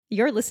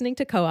You're listening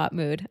to Co-op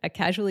Mood, a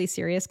casually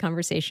serious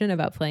conversation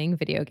about playing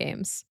video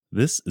games.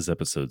 This is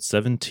episode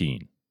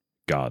 17,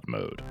 God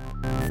Mode.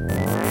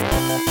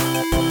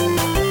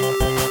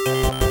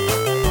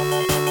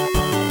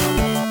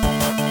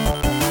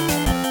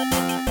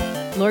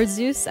 Lord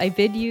Zeus, I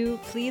bid you,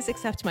 please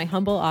accept my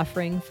humble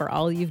offering for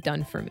all you've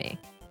done for me.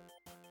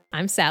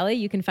 I'm Sally.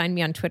 You can find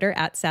me on Twitter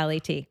at Sally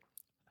T.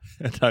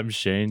 And I'm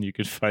Shane. You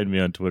can find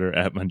me on Twitter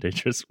at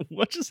Mundangerous.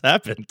 What just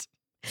happened?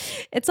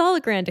 It's all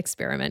a grand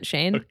experiment,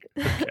 Shane.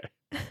 Okay.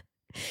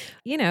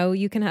 You know,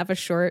 you can have a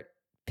short,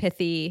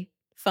 pithy,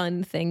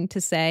 fun thing to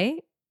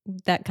say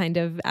that kind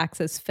of acts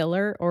as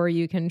filler, or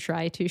you can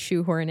try to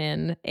shoehorn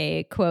in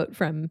a quote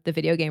from the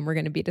video game we're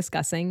going to be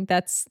discussing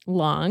that's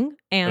long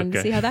and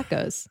see how that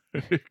goes.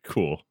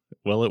 Cool.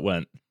 Well, it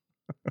went.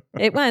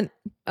 It went.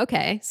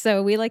 Okay,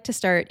 so we like to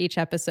start each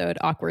episode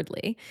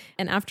awkwardly.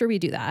 And after we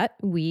do that,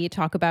 we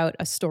talk about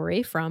a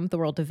story from the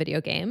world of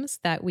video games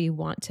that we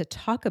want to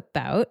talk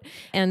about.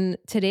 And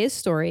today's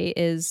story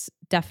is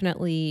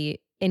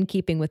definitely in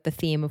keeping with the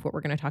theme of what we're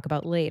going to talk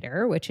about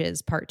later, which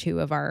is part 2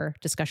 of our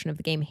discussion of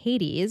the game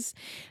Hades.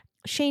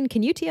 Shane,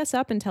 can you tee us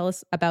up and tell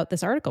us about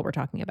this article we're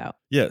talking about?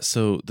 Yeah,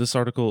 so this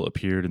article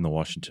appeared in the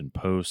Washington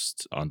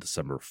Post on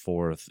December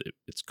 4th.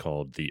 It's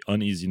called The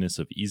Uneasiness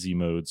of Easy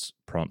Modes,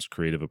 Prompts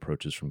Creative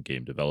Approaches from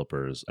Game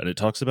Developers. And it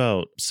talks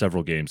about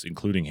several games,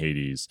 including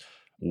Hades,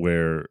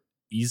 where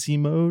easy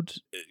mode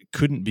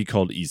couldn't be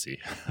called easy,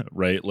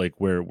 right?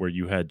 Like where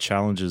you had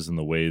challenges in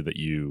the way that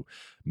you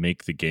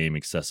make the game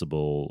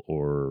accessible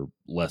or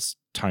less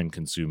time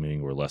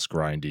consuming or less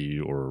grindy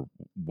or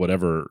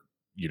whatever,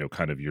 you know,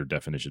 kind of your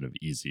definition of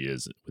easy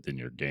is within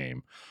your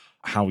game,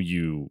 how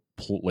you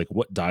like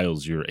what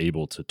dials you're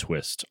able to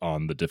twist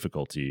on the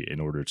difficulty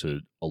in order to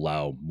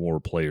allow more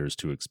players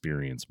to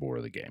experience more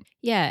of the game.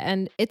 Yeah,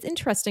 and it's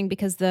interesting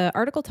because the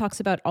article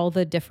talks about all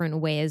the different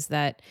ways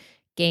that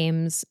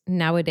games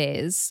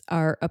nowadays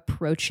are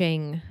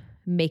approaching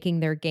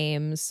making their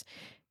games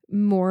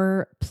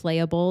more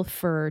playable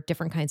for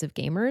different kinds of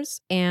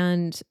gamers.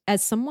 And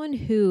as someone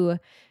who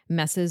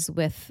messes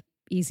with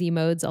easy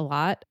modes a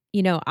lot,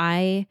 you know,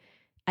 I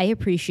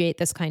appreciate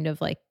this kind of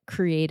like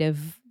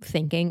creative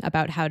thinking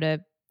about how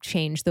to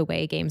change the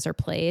way games are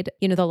played.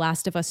 You know, The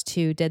Last of Us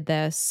 2 did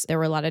this. There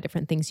were a lot of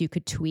different things you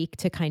could tweak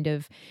to kind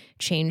of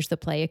change the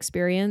play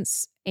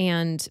experience.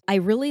 And I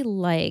really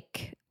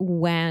like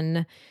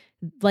when,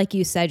 like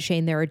you said,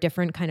 Shane, there are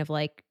different kind of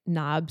like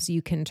knobs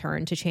you can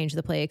turn to change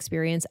the play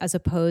experience as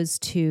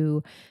opposed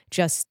to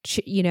just,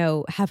 you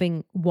know,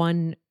 having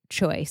one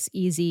choice,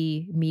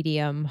 easy,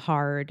 medium,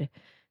 hard,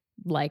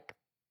 like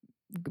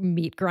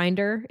meat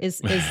grinder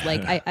is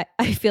like,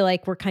 I feel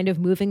like we're kind of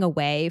moving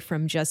away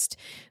from just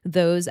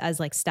those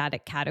as like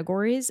static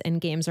categories, and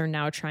games are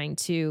now trying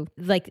to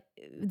like,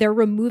 they're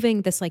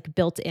removing this like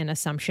built-in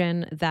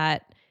assumption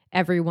that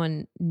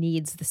everyone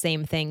needs the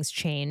same things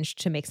changed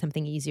to make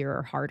something easier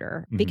or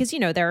harder. Mm-hmm. Because, you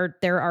know, there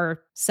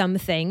are some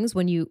things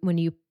when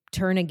you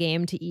turn a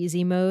game to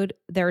easy mode,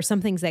 there are some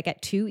things that get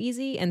too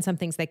easy and some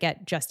things that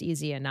get just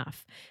easy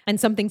enough, and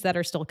some things that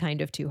are still kind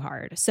of too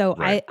hard. So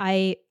right.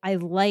 I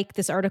like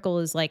this article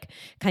is like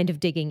kind of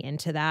digging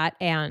into that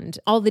and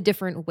all the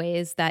different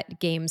ways that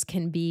games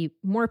can be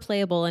more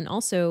playable and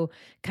also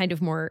kind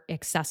of more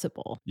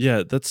accessible.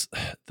 Yeah, that's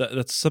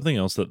something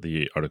else that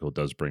the article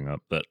does bring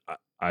up that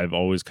I've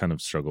always kind of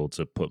struggled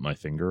to put my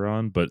finger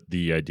on, but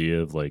the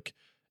idea of like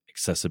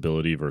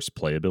accessibility versus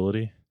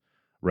playability,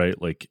 right?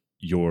 Like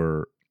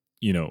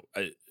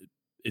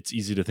it's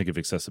easy to think of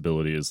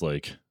accessibility as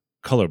like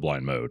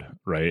colorblind mode,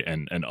 right?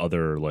 And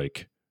other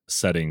like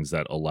settings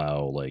that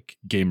allow like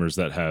gamers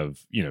that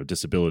have, you know,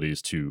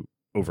 disabilities to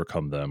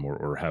overcome them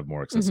or have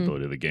more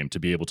accessibility to the game to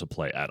be able to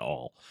play at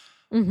all.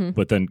 Mm-hmm.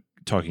 But then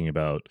talking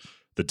about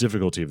the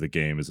difficulty of the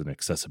game is an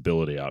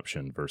accessibility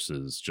option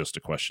versus just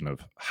a question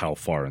of how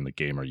far in the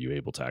game are you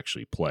able to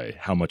actually play?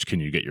 How much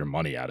can you get your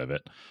money out of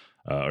it,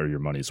 or your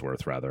money's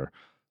worth rather?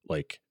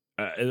 Like,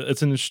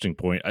 it's an interesting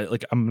point.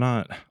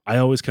 I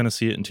always kind of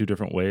see it in two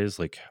different ways.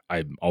 Like,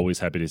 I'm always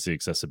happy to see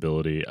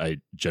accessibility. I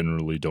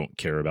generally don't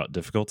care about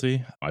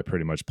difficulty. I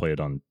pretty much play it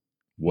on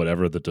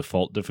whatever the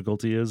default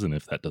difficulty is. And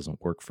if that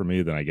doesn't work for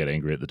me, then I get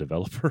angry at the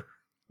developer.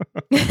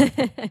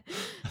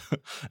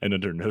 And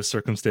under no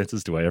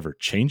circumstances do I ever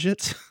change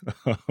it,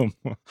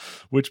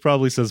 which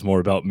probably says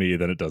more about me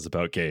than it does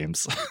about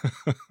games.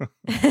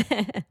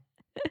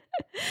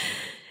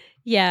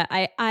 Yeah,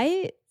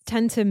 I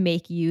tend to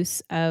make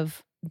use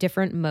of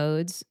different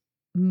modes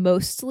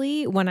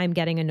mostly when I'm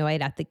getting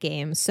annoyed at the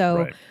game. So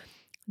right.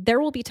 There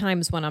will be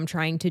times when I'm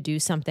trying to do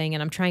something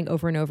and I'm trying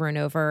over and over and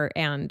over,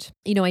 and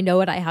you know, I know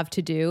what I have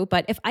to do,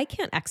 but if I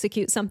can't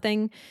execute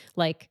something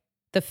like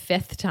the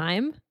 5th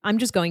time, I'm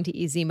just going to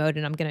easy mode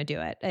and I'm going to do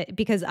it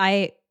because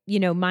you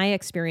know, my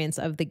experience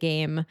of the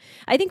game,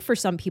 I think for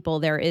some people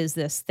there is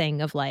this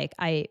thing of like,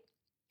 I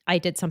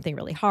did something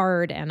really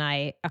hard and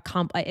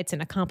it's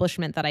an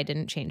accomplishment that I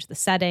didn't change the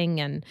setting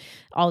and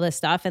all this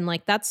stuff. And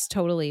like, that's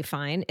totally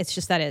fine. It's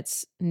just that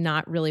it's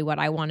not really what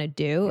I want to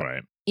do.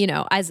 Right. You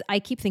know, as I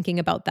keep thinking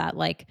about that,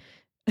 like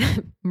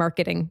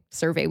marketing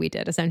survey we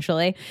did,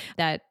 essentially,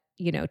 that,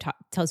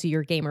 tells you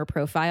your gamer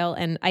profile.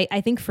 And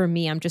I think for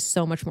me, I'm just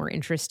so much more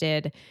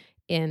interested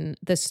in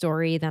the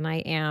story than I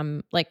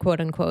am, like,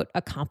 quote unquote,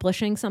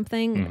 accomplishing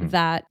something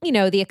that,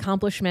 the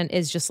accomplishment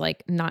is just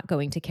like not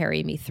going to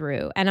carry me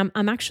through. And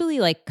I'm actually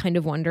like kind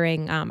of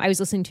wondering, I was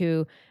listening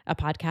to a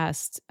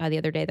podcast the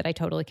other day that I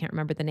totally can't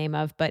remember the name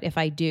of, but if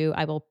I do,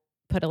 I will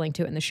put a link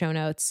to it in the show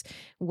notes,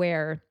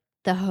 where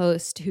the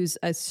host, who's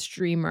a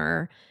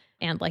streamer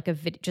and like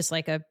just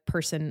like a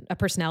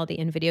personality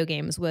in video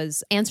games,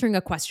 was answering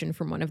a question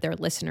from one of their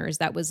listeners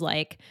that was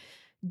like,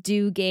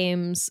 do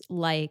games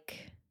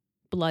like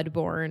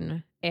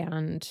Bloodborne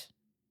and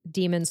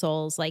Demon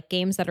Souls, like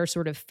games that are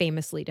sort of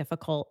famously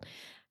difficult,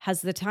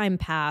 has the time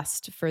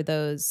passed for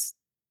those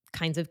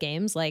kinds of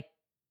games? Like,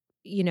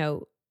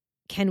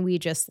 can we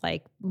just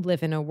like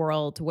live in a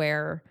world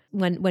where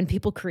when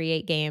people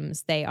create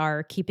games, they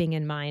are keeping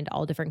in mind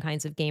all different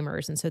kinds of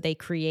gamers, and so they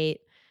create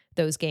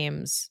those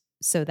games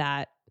so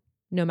that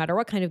no matter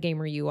what kind of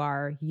gamer you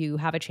are, you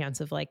have a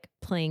chance of like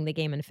playing the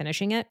game and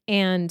finishing it?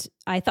 And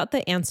I thought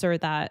the answer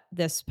that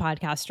this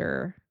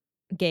podcaster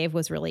gave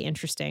was really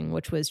interesting,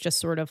 which was just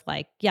sort of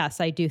like, yes,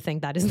 I do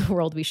think that is the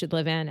world we should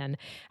live in. And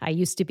I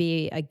used to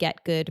be a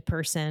get good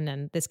person,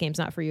 and this game's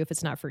not for you if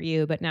it's not for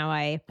you. But now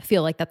I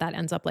feel like that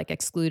ends up like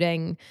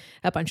excluding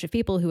a bunch of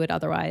people who would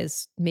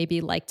otherwise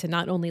maybe like to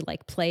not only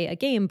like play a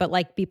game, but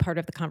like be part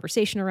of the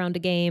conversation around a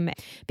game.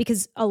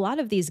 Because a lot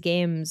of these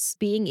games,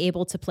 being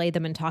able to play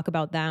them and talk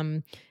about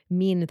them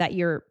mean that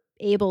you're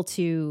able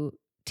to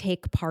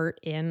take part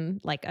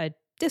in like a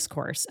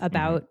discourse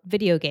about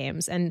video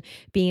games, and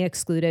being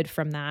excluded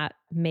from that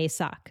may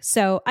suck.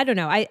 So I don't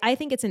know. I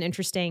think it's I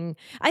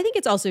think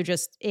it's also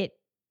just, it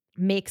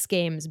makes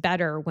games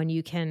better when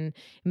you can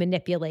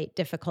manipulate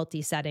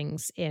difficulty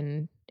settings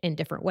in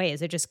different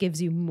ways. It just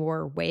gives you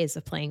more ways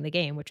of playing the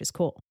game, which is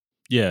cool.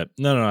 Yeah,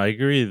 no, I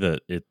agree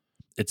that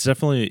it's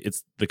definitely,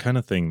 it's the kind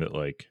of thing that,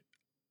 like,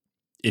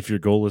 if your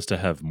goal is to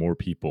have more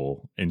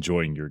people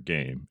enjoying your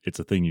game, it's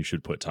a thing you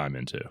should put time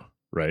into.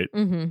 Right?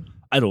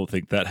 I don't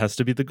think that has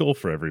to be the goal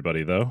for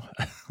everybody, though.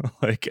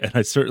 And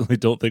I certainly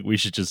don't think we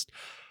should just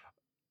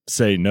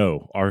say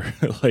no. I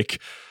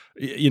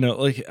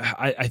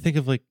think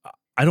of like,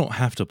 I don't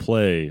have to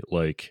play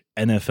like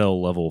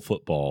NFL level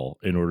football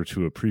in order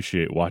to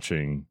appreciate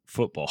watching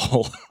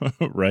football,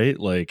 right?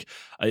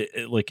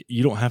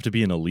 You don't have to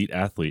be an elite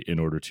athlete in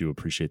order to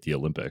appreciate the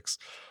Olympics,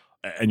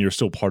 and you're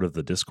still part of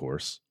the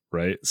discourse,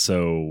 right?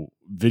 So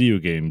video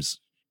games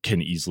can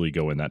easily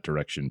go in that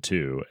direction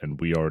too, and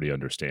we already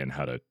understand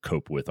how to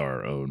cope with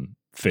our own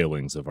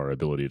failings of our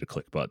ability to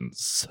click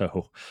buttons.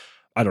 So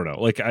I don't know,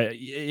 like, I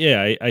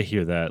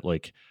hear that.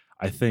 Like,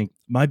 I think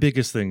my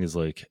biggest thing is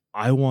like,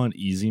 I want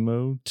easy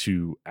mode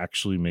to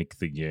actually make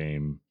the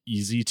game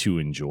easy to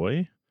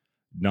enjoy,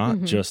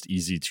 not just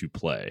easy to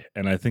play.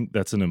 And I think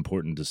that's an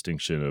important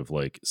distinction of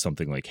like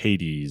something like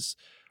Hades,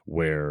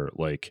 where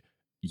like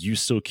you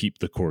still keep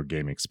the core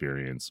game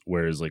experience.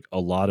 Whereas like a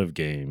lot of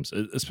games,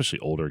 especially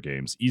older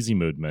games, easy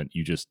mode meant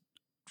you just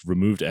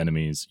removed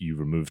enemies, you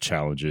removed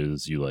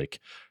challenges, you like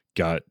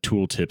got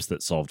tool tips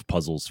that solved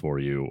puzzles for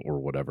you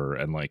or whatever.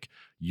 And like,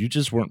 you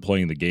just weren't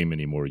playing the game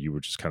anymore. You were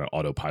just kind of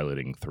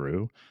autopiloting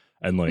through.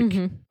 And like,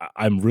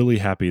 I'm really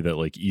happy that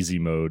like easy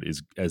mode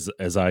is,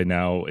 as I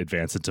now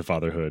advance into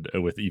fatherhood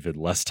with even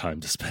less time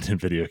to spend in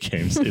video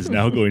games, is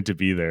now going to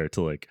be there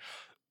to like,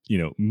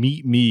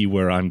 meet me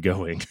where I'm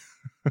going.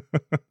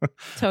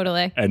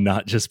 Totally. And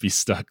not just be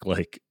stuck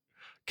like,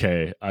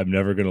 okay, I'm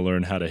never going to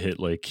learn how to hit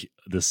like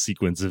the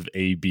sequence of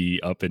A, B,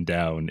 up and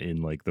down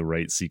in like the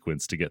right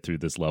sequence to get through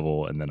this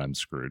level, and then I'm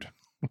screwed.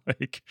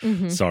 Like,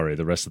 sorry,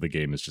 the rest of the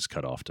game is just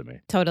cut off to me.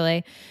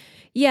 Totally.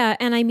 Yeah.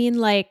 And I mean,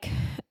 like,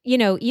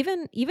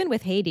 even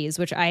with Hades,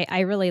 which I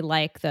really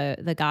like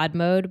the God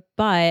mode,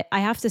 but I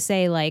have to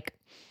say, like,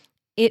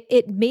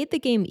 it made the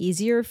game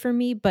easier for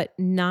me, but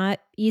not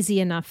easy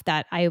enough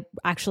that I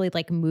actually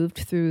like moved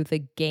through the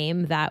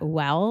game that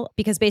well.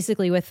 Because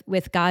basically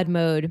with God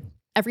mode,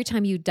 every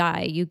time you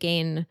die, you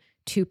gain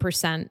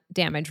 2%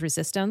 damage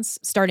resistance,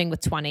 starting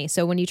with 20.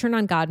 So when you turn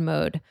on God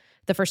mode,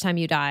 the first time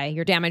you die,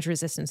 your damage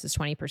resistance is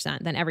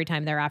 20%. Then every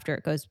time thereafter,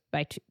 it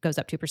goes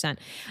up 2%.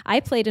 I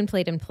played,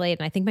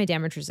 and I think my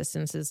damage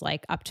resistance is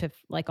like up to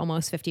like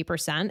almost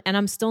 50%. And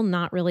I'm still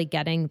not really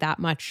getting that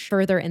much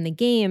further in the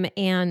game.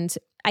 And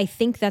I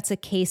think that's a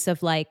case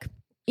of like,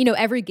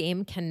 every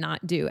game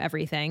cannot do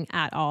everything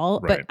at all.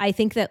 Right. But I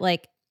think that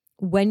like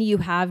when you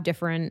have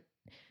different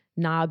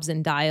knobs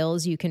and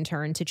dials you can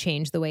turn to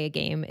change the way a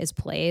game is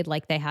played,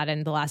 like they had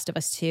in The Last of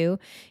Us 2,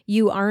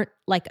 you aren't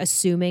like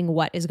assuming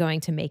what is going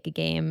to make a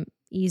game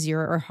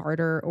easier or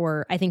harder,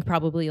 or I think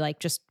probably like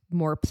just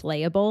more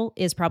playable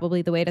is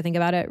probably the way to think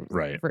about it,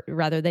 right?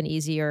 Rather than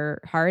easy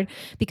or hard.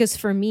 Because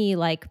for me,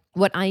 like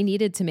what I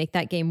needed to make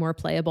that game more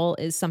playable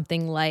is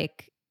something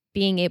like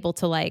being able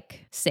to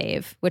like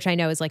save, which I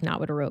know is like not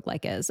what a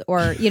roguelike is,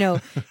 or,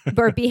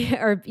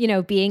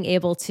 being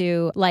able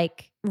to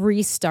like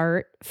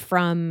restart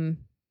from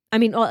I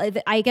mean, well,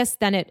 I guess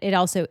then it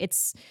also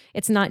it's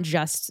not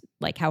just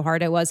like how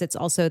hard it was. It's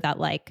also that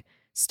like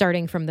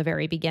starting from the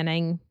very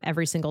beginning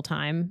every single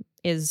time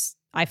is,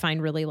 I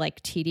find, really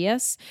like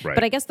tedious. Right.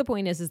 But I guess the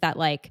point is that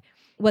like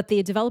what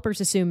the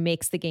developers assume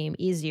makes the game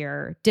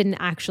easier didn't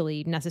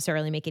actually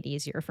necessarily make it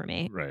easier for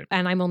me. Right.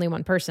 And I'm only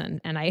one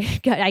person, and I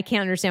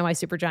can't understand why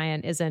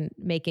Supergiant isn't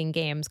making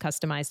games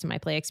customized to my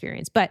play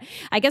experience. But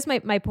I guess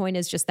my point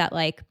is just that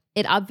like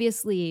it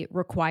obviously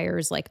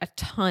requires like a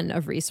ton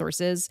of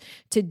resources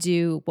to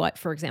do what,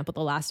 for example,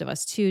 The Last of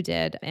Us 2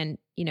 did, and,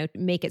 you know,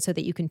 make it so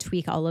that you can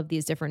tweak all of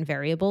these different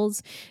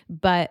variables.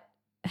 But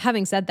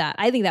having said that,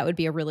 I think that would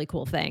be a really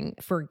cool thing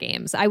for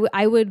games.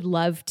 I would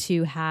love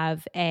to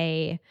have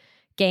a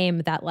game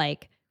that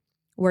like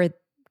where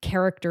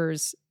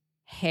characters'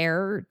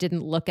 hair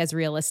didn't look as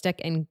realistic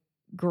and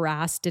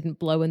grass didn't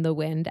blow in the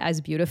wind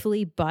as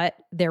beautifully, but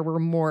there were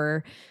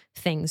more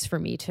things for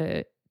me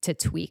to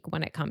tweak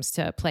when it comes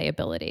to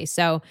playability.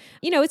 So,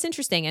 you know, it's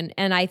interesting,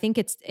 and I think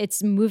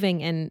it's moving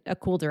in a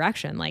cool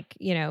direction. Like,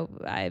 you know,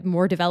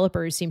 more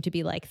developers seem to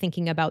be like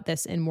thinking about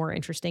this in more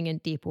interesting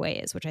and deep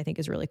ways, which I think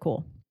is really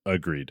cool.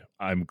 Agreed.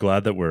 I'm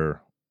glad that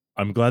we're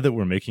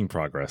making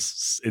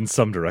progress in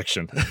some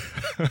direction.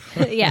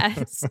 Yeah,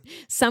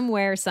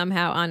 somewhere,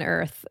 somehow on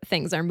Earth,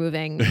 things are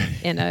moving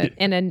in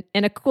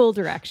a cool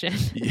direction.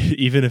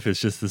 Even if it's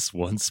just this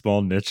one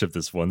small niche of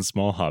this one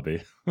small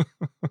hobby.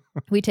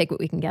 We take what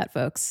we can get,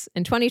 folks.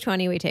 In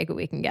 2020, we take what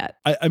we can get.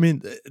 I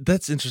mean,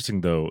 that's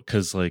interesting though,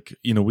 because like,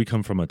 you know, we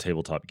come from a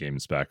tabletop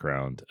games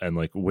background, and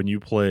like when you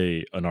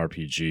play an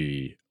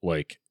RPG,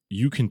 like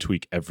you can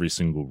tweak every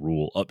single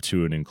rule up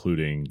to and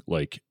including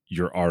like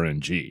your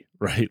RNG,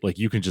 right? Like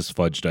you can just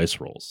fudge dice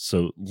rolls.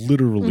 So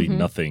literally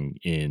nothing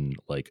in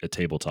like a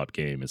tabletop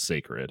game is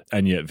sacred.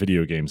 And yet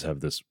video games have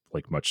this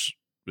like much,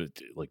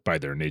 like by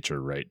their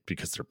nature, right?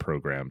 Because they're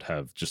programmed,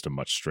 have just a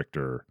much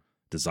stricter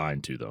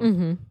design to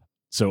them.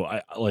 So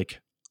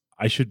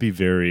I should be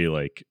very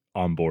like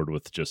on board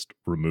with just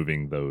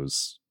removing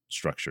those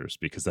structures,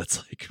 because that's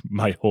like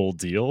my whole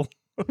deal.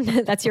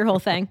 That's your whole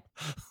thing.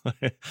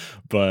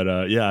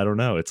 But yeah, I don't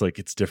know. It's like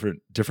it's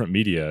different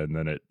media, and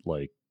then it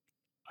like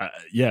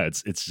yeah,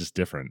 it's just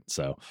different.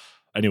 So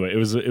anyway, it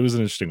was an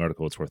interesting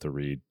article. It's worth a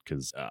read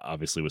because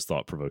obviously it was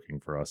thought provoking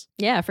for us.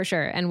 Yeah, for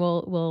sure. And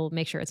we'll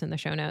make sure it's in the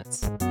show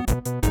notes.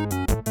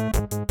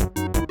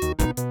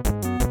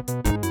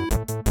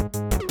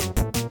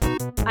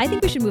 I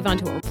think we should move on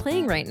to what we're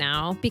playing right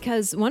now,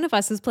 because one of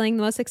us is playing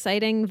the most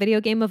exciting video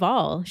game of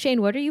all.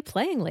 Shane, what are you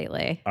playing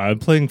lately? I'm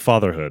playing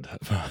Fatherhood.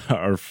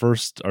 Our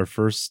first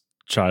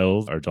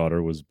child, our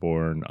daughter, was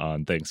born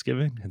on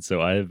Thanksgiving, and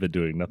so I have been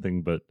doing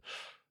nothing but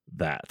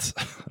that,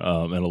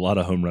 and a lot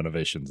of home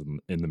renovations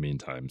in the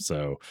meantime.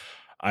 So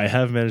I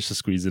have managed to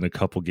squeeze in a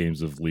couple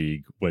games of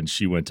League when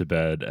she went to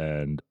bed,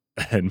 and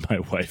my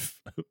wife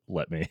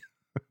let me.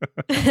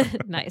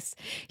 Nice.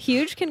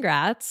 Huge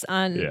congrats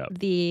on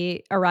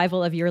the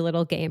arrival of your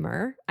little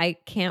gamer. I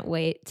can't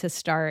wait to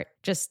start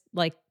just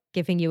like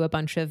giving you a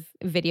bunch of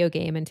video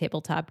game and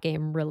tabletop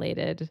game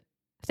related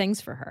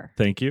things for her.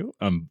 Thank you.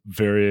 I'm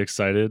very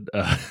excited.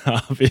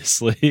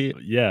 Obviously,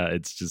 yeah,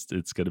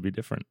 it's going to be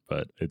different,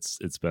 but it's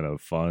been a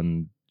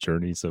fun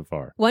journey so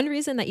far. One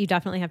reason that you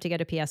definitely have to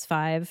get a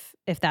PS5,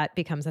 if that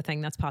becomes a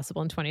thing that's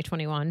possible in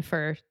 2021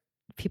 for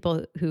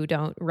people who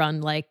don't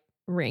run like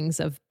rings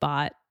of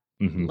bot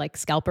like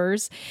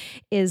scalpers,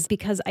 is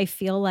because I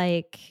feel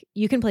like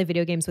you can play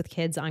video games with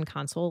kids on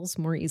consoles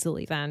more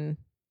easily than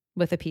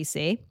with a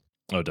PC.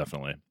 Oh,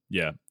 definitely.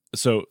 Yeah.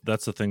 So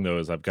that's the thing though,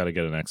 is I've got to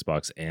get an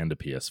Xbox and a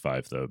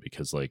PS5 though,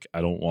 because like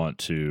I don't want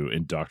to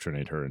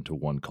indoctrinate her into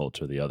one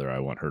cult or the other. I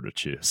want her to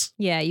choose.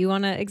 Yeah, you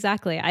want to,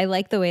 exactly. I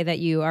like the way that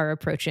you are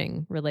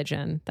approaching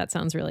religion. That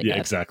sounds really good. Yeah,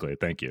 exactly.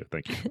 Thank you.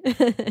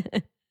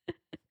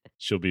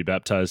 She'll be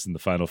baptized in the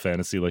Final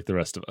Fantasy like the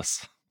rest of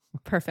us.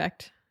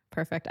 Perfect.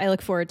 I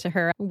look forward to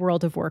her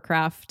World of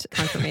Warcraft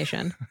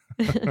confirmation.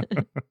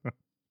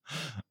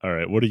 All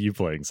right. What are you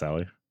playing,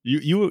 Sally?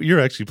 You're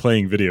actually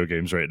playing video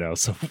games right now,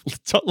 so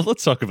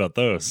let's talk about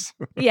those.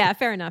 Yeah,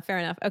 fair enough.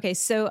 Okay,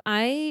 so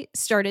I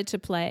started to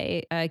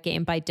play a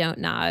game by Don't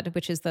Nod,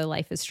 which is the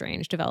Life is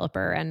Strange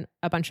developer, and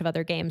a bunch of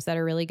other games that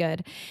are really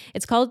good.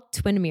 It's called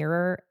Twin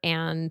Mirror,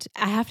 and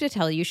I have to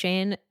tell you,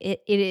 Shane,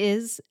 it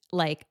is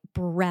like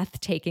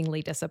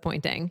breathtakingly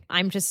disappointing.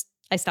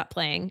 I stopped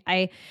playing.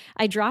 I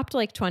dropped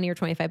like 20 or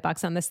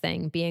 $25 on this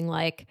thing, being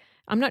like,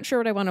 I'm not sure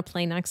what I want to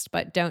play next,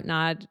 but Don't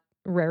Nod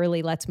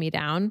rarely lets me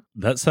down.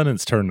 That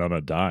sentence turned on a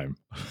dime.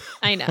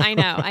 I know.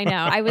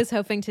 I was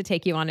hoping to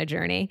take you on a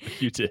journey.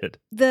 You did.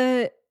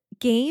 The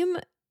game,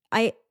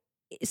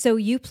 so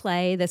you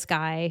play this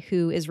guy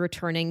who is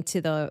returning to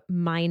the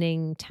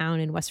mining town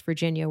in West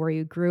Virginia where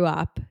you grew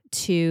up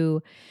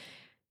to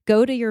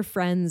go to your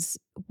friend's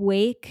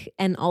wake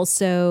and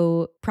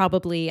also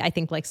probably, I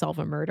think, like solve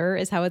a murder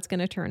is how it's going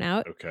to turn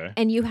out. Okay.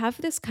 And you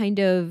have this kind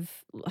of,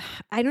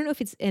 I don't know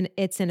if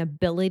it's an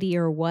ability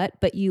or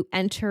what, but you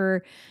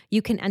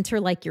can enter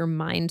like your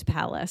mind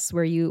palace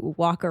where you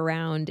walk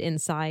around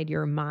inside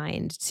your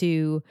mind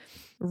to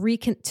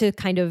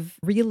kind of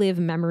relive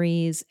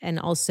memories. And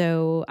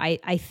also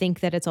I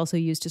think that it's also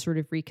used to sort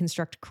of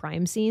reconstruct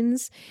crime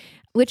scenes,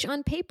 which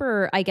on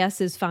paper I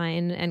guess is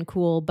fine and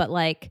cool, but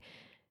like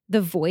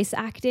the voice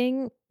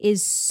acting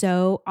is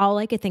so, all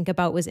I could think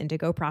about was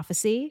Indigo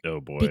Prophecy. Oh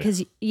boy.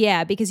 Because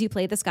you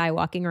play this guy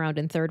walking around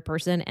in third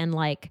person and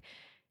like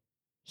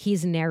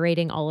he's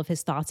narrating all of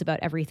his thoughts about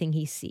everything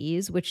he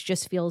sees, which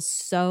just feels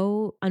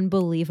so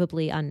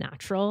unbelievably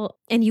unnatural.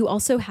 And you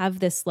also have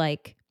this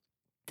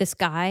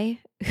guy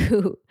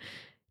who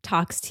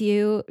talks to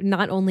you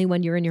not only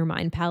when you're in your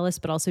mind palace,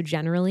 but also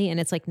generally. And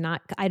it's like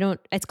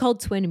it's called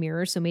Twin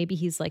Mirror. So maybe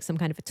he's like some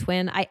kind of a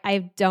twin.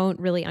 I don't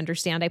really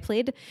understand. I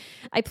played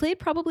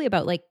probably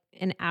about like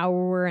an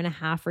hour and a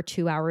half or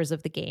 2 hours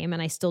of the game.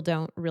 And I still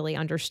don't really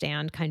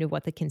understand kind of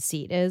what the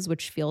conceit is,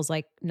 which feels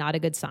like not a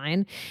good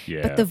sign.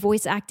 Yeah. But the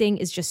voice acting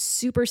is just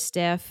super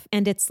stiff.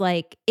 And it's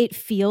like, it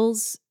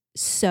feels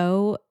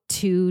so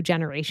 2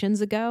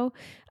 generations ago.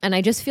 And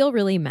I just feel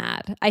really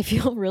mad. I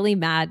feel really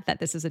mad that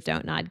this is a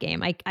Don't Nod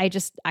game. I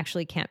just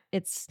actually can't.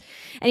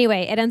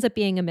 Anyway, it ends up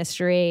being a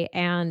mystery.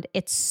 And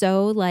it's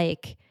so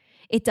like,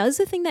 it does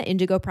the thing that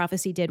Indigo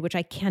Prophecy did, which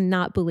I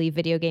cannot believe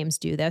video games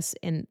do this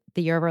in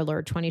the year of our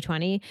Lord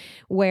 2020,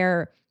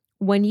 where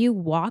when you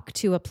walk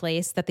to a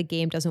place that the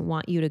game doesn't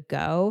want you to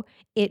go,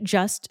 it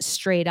just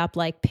straight up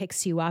like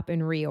picks you up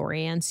and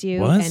reorients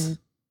you. What? And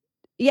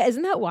yeah,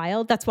 isn't that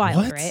wild? That's wild,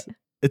 What? right?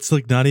 It's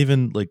like not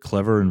even like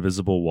clever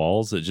invisible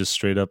walls. It just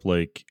straight up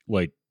like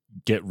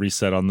get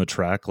reset on the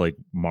track like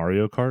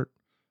Mario Kart.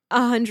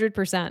 100%.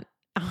 100%.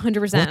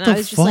 What And the I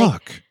was just like,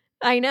 fuck?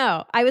 I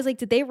know. I was like,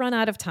 did they run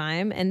out of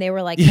time? And they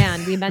were like, Yeah.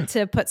 man, we meant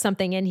to put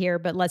something in here,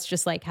 but let's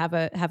just like have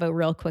a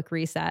real quick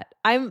reset.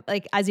 I'm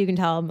like, as you can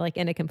tell, I'm like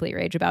in a complete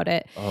rage about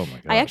it. Oh my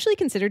god. I actually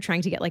considered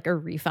trying to get like a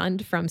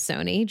refund from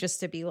Sony just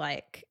to be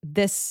like,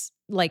 this,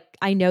 like,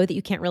 I know that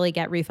you can't really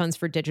get refunds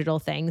for digital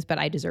things, but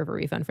I deserve a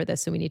refund for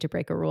this. So we need to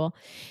break a rule.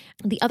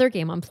 The other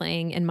game I'm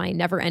playing in my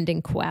never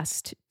ending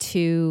quest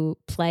to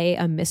play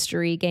a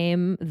mystery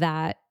game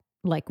that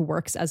like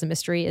works as a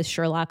mystery is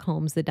Sherlock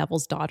Holmes, The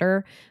Devil's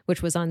Daughter,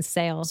 which was on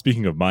sale.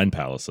 Speaking of mind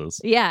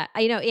palaces. Yeah,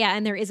 I know. Yeah.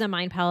 And there is a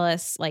mind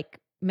palace like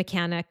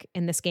mechanic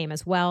in this game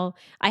as well.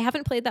 I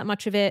haven't played that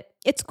much of it.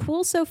 It's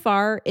cool so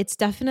far. It's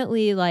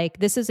definitely like,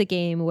 this is a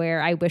game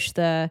where I wish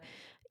the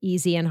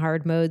easy and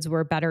hard modes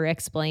were better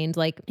explained.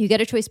 Like you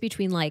get a choice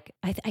between like,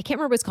 I can't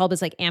remember what it's called, but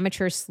it's like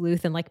amateur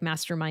sleuth and like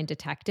mastermind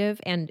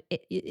detective. And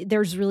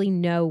there's really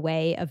no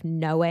way of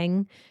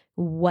knowing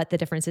what the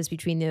difference is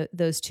between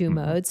those two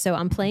modes. So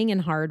I'm playing in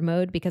hard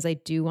mode because I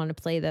do want to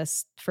play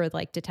this for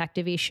like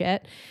detective-y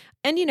shit.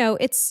 And you know,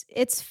 it's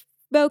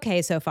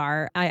okay so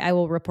far. I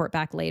will report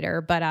back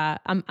later, but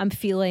I'm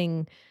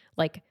feeling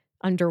like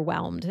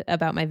underwhelmed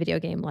about my video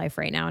game life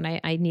right now.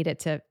 And I need it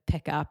to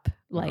pick up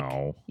like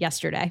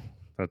yesterday.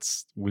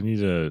 We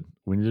needed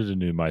a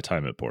new My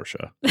Time at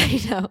Porsche. I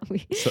know.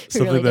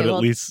 Something really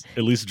that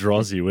at least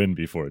draws you in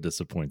before it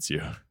disappoints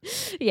you.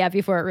 Yeah,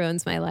 before it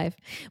ruins my life.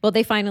 Well,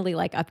 they finally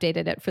like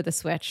updated it for the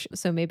Switch,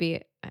 so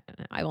maybe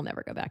I will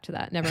never go back to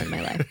that. Never in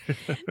my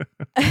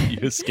life. You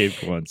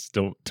escaped once.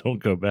 Don't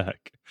go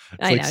back.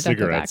 It's I like know,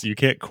 cigarettes. You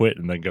can't quit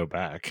and then go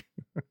back.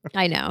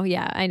 I know.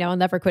 Yeah, I know. I'll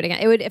never quit again.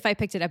 It would, if I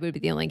picked it up, it would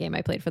be the only game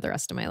I played for the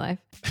rest of my life.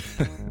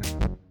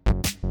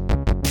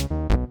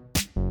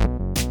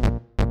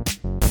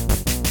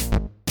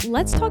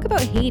 Let's talk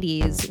about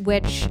Hades,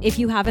 which if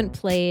you haven't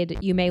played,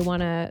 you may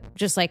want to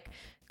just like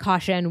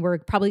caution. We're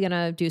probably going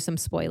to do some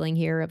spoiling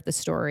here of the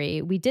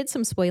story. We did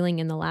some spoiling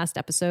in the last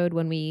episode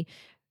when we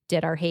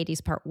did our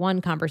Hades Part 1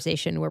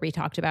 conversation where we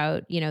talked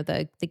about, you know,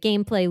 the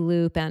gameplay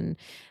loop and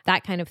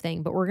that kind of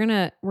thing. But we're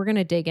going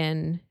to dig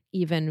in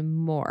even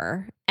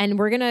more. And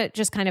we're going to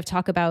just kind of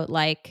talk about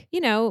like,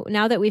 you know,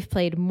 now that we've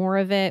played more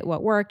of it,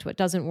 what worked, what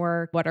doesn't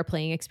work, what our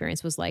playing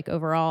experience was like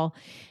overall,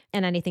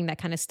 and anything that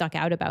kind of stuck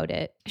out about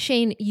it.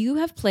 Shane, you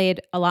have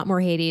played a lot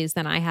more Hades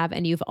than I have,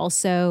 and you've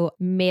also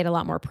made a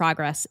lot more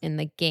progress in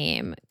the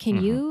game.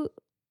 Can you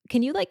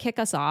like kick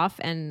us off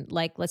and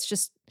like, let's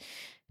just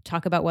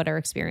talk about what our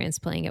experience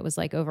playing it was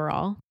like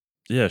overall?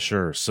 Yeah,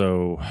 sure.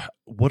 So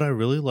what I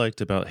really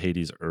liked about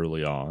Hades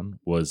early on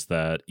was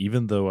that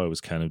even though I was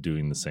kind of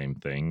doing the same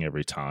thing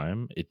every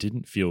time, it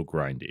didn't feel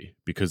grindy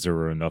because there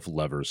were enough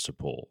levers to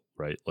pull,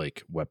 right?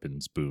 Like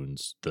weapons,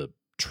 boons, the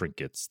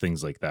trinkets,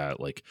 things like that.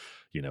 Like,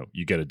 you know,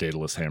 you get a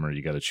Daedalus hammer,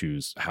 you got to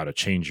choose how to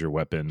change your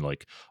weapon,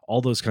 like all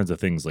those kinds of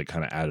things like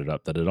kind of added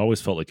up that it always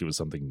felt like it was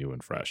something new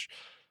and fresh.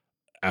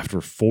 After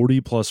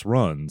 40 plus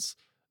runs,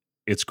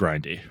 it's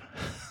grindy.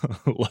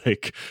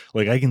 like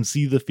I can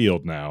see the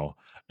field now.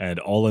 and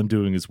all I'm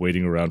doing is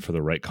waiting around for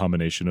the right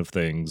combination of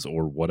things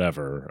or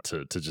whatever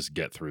to just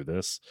get through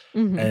this.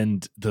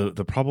 And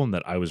the problem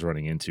that I was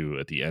running into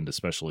at the end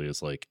especially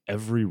is like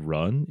every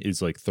run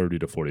is like 30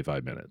 to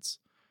 45 minutes,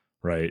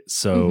 right?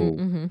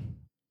 So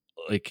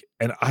like,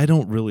 and I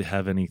don't really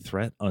have any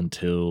threat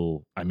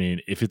until, I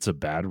mean, if it's a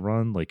bad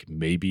run, like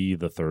maybe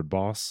the third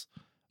boss,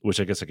 which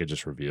I guess I could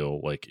just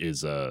reveal, like,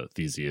 is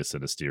Theseus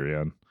and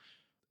Asterion.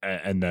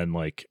 And then,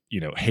 like, you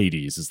know,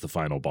 Hades is the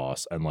final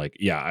boss. And, like,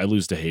 yeah, I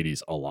lose to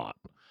Hades a lot,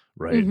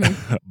 right?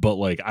 But,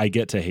 like, I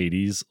get to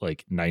Hades,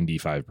 like,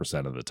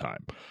 95% of the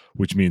time,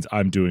 which means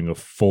I'm doing a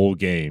full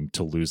game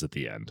to lose at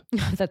the end.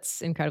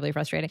 That's incredibly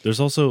frustrating. There's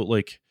also,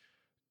 like,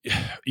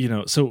 you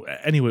know, so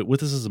anyway, what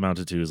this is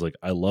amounted to is, like,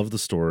 I love the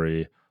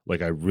story.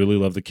 Like, I really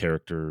love the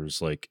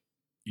characters. Like,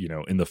 you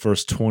know, in the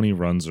first 20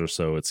 runs or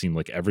so, it seemed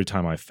like every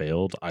time I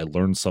failed, I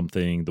learned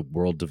something, the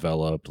world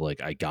developed, like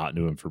I got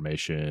new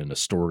information, a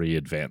story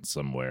advanced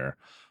somewhere.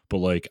 But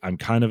like, I'm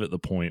kind of at the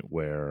point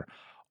where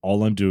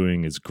all I'm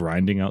doing is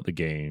grinding out the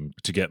game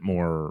to get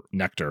more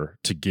nectar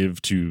to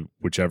give to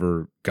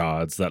whichever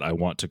gods that I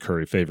want to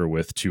curry favor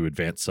with to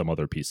advance some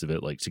other piece of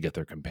it, like to get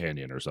their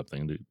companion or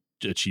something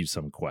to achieve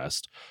some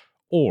quest.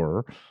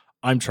 Or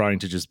I'm trying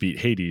to just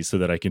beat Hades so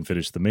that I can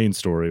finish the main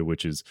story,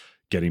 which is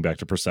getting back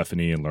to Persephone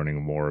and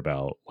learning more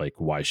about like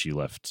why she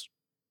left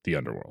the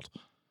underworld.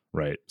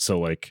 Right. So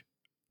like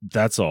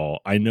that's all.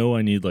 I know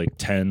I need like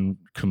 10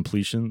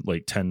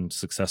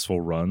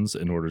 successful runs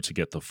in order to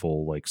get the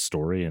full like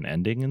story and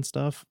ending and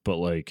stuff. But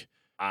like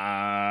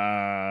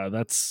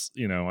that's,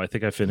 you know, I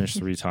think I finished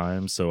 3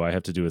 times, so I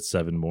have to do it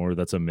 7 more.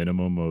 That's a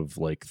minimum of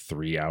like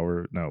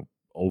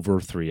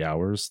over 3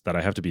 hours that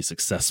I have to be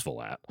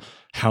successful at.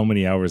 How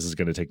many hours is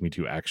going to take me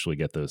to actually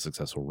get those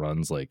successful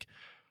runs? Like,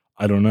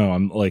 I don't know.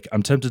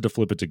 I'm tempted to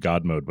flip it to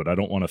God mode, but I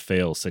don't want to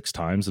fail 6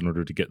 times in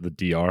order to get the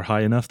DR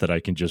high enough that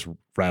I can just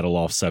rattle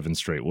off 7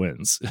 straight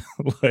wins.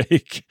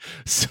 Like,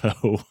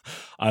 so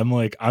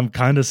I'm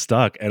kind of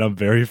stuck and I'm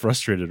very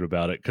frustrated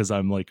about it because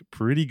I'm like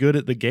pretty good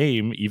at the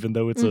game, even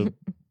though it's a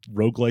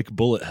roguelike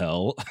bullet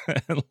hell.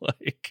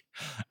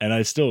 and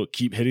I still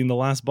keep hitting the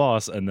last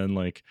boss, and then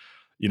like,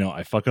 you know,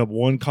 I fuck up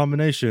one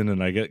combination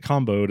and I get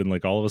comboed, and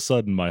like all of a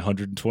sudden my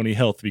 120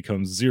 health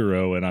becomes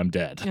 0 and I'm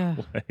dead.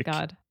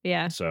 God.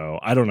 Yeah. So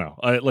I don't know.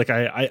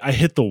 I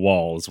hit the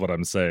wall is what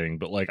I'm saying,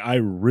 but like I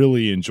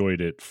really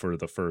enjoyed it for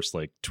the first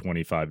like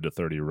 25 to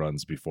 30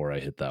 runs before I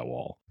hit that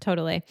wall.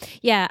 Totally.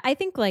 Yeah, I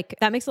think like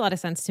that makes a lot of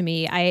sense to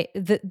me.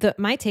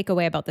 My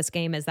takeaway about this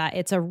game is that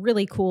it's a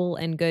really cool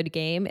and good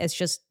game. It's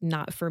just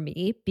not for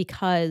me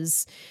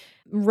because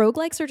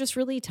roguelikes are just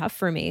really tough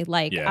for me.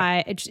 Like,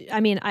 yeah.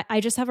 I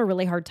just have a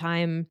really hard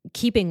time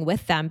keeping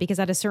with them because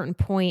at a certain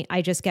point,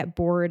 I just get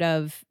bored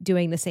of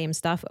doing the same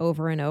stuff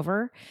over and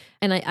over.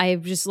 And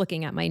I'm just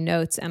looking at my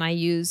notes, and I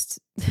used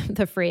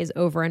the phrase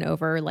over and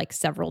over like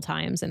several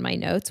times in my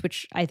notes,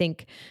 which I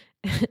think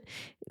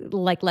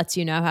like lets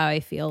you know how I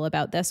feel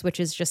about this, which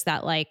is just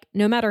that like,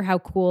 no matter how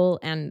cool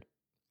and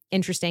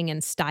interesting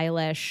and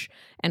stylish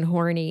and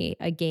horny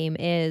a game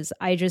is,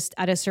 I just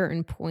at a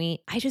certain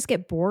point I just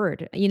get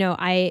bored. You know,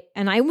 I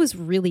was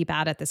really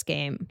bad at this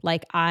game.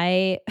 Like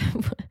I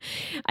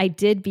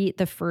did beat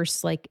the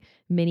first like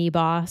mini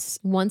boss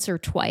once or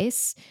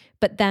twice,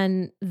 but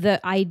then the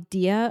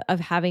idea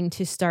of having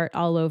to start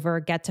all over,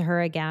 get to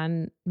her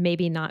again,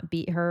 maybe not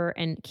beat her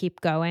and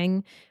keep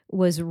going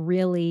was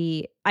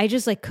really, I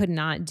just like could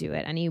not do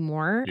it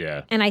anymore.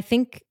 Yeah. And I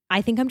think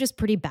I'm just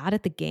pretty bad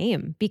at the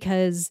game,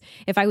 because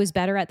if I was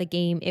better at the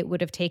game, it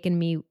would have taken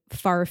me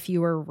far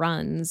fewer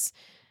runs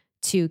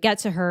to get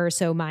to her.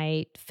 So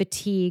my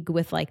fatigue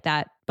with like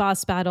that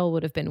boss battle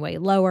would have been way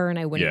lower, and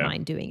I wouldn't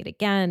mind doing it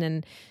again,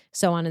 and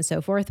so on and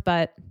so forth.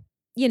 But,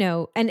 you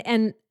know,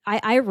 and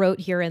I wrote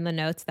here in the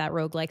notes that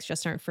roguelikes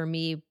just aren't for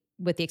me,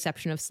 with the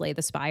exception of Slay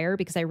the Spire,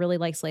 because I really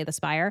like Slay the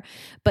Spire.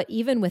 But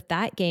even with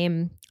that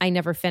game, I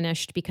never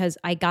finished because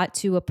I got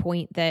to a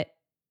point that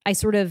I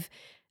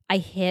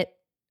hit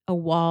a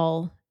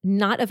wall,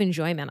 not of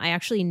enjoyment. I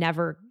actually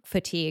never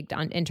fatigued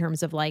in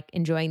terms of like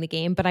enjoying the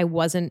game, but I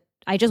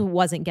just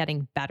wasn't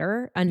getting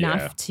better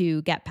enough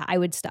to get past.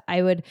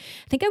 I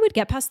think I would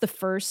get past the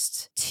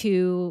first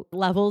 2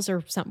 levels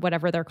or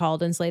whatever they're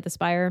called in Slay the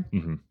Spire.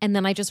 Mm-hmm. And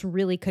then I just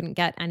really couldn't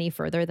get any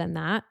further than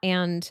that.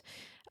 And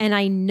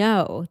I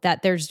know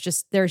that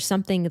there's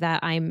something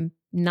that I'm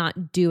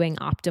not doing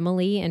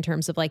optimally in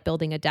terms of like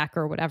building a deck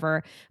or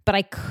whatever, but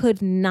I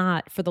could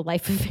not for the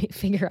life of me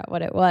figure out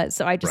what it was.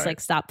 So I just like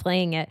stopped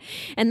playing it.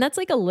 And that's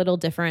like a little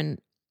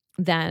different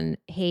than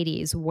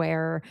Hades,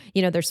 where,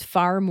 you know, there's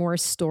far more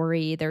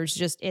story. There's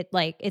just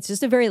it's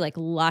just a very like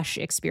lush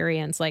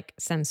experience, like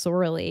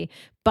sensorially.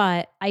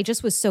 But I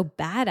just was so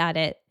bad at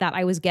it that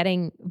I was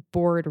getting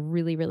bored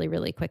really, really,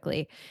 really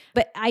quickly.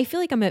 But I feel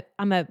like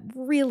I'm a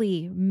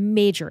really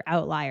major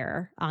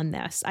outlier on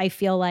this. I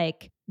feel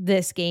like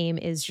this game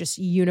is just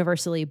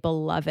universally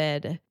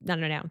beloved.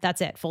 No. That's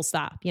it. Full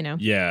stop, you know?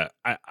 Yeah.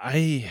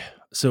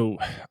 So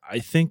I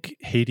think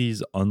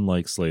Hades,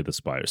 unlike Slay the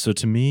Spire. So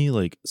to me,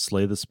 like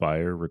Slay the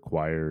Spire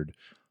required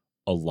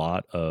a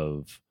lot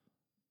of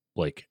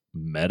like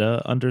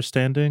meta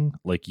understanding.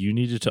 Like you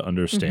needed to Hmm.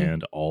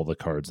 understand all the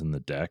cards in the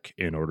deck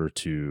in order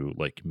to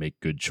like make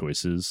good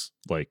choices,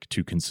 like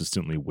to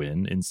consistently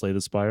win in Slay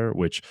the Spire,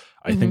 which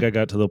I Hmm. think I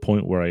got to the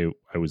point where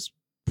I was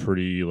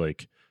pretty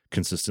like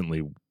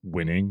consistently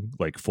winning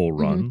like full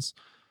Hmm. runs.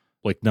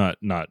 Like not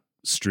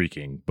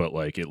streaking, but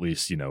like at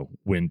least,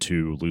 win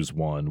two, lose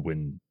one,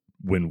 win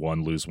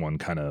one, lose one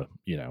kind of,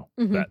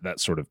 Hmm. that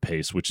sort of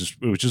pace, which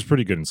is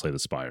pretty good in Slay the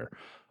Spire.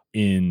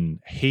 In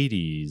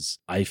Hades,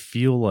 I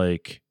feel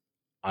like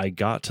I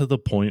got to the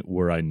point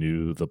where I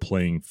knew the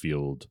playing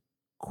field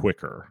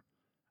quicker,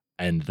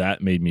 and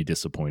that made me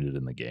disappointed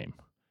in the game,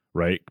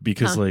 right?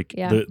 Because Huh. like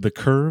Yeah. the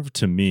curve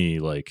to me,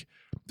 like,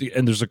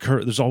 and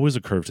there's always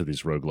a curve to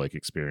these roguelike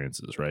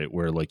experiences, right?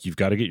 Where like you've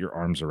got to get your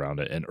arms around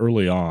it, and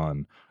early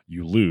on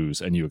you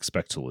lose and you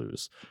expect to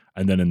lose,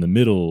 and then in the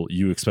middle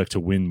you expect to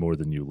win more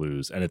than you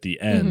lose, and at the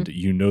Hmm. end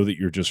you know that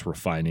you're just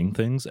refining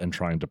things and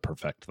trying to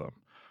perfect them.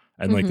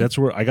 And like Hmm. that's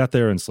where I got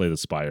there in Slay the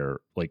Spire,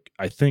 like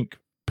I think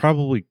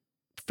probably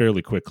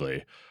fairly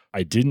quickly.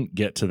 I didn't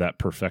get to that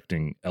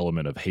perfecting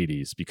element of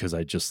Hades because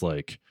I just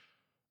like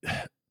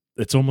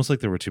it's almost like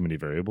there were too many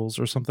variables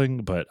or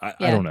something, but I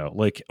Yeah. don't know.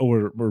 Like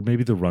or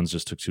maybe the runs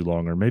just took too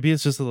long, or maybe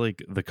it's just that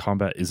like the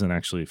combat isn't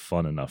actually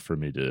fun enough for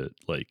me to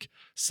like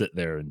sit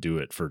there and do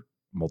it for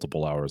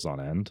multiple hours on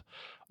end.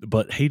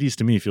 But Hades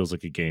to me feels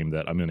like a game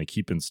that I'm going to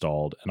keep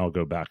installed and I'll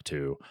go back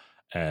to,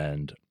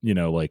 and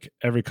like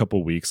every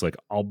couple weeks like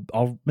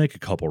I'll make a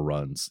couple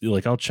runs,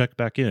 like I'll check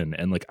back in,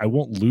 and like I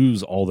won't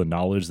lose all the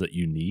knowledge that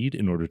you need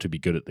in order to be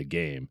good at the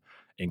game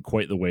in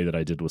quite the way that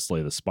I did with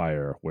Slay the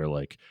Spire, where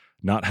like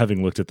not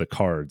having looked at the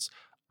cards,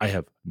 I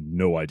have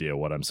no idea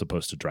what I'm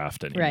supposed to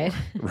draft Right. anymore.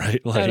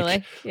 Right? Like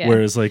Totally. Yeah.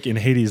 whereas like in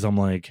Hades I'm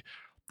like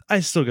I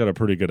still got a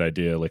pretty good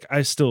idea. Like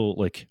I still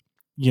like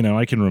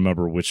I can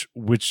remember which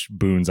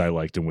boons I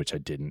liked and which I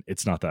didn't.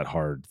 It's not that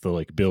hard. The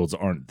like builds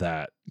aren't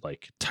that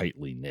like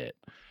tightly knit.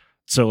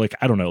 So like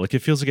I don't know, like it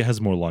feels like it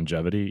has more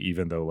longevity,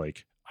 even though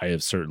like I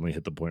have certainly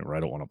hit the point where I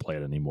don't want to play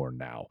it anymore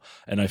now.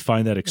 And I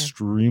find that Yeah.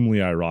 extremely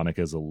ironic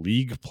as a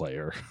League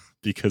player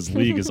because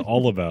League is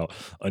all about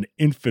an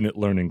infinite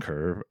learning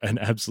curve and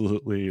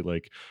absolutely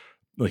like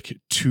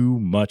too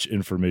much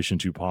information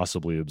to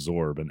possibly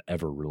absorb and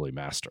ever really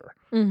master.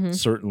 Hmm.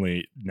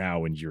 Certainly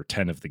now in year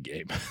 10 of the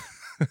game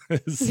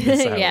is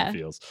how it Yeah.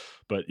 feels.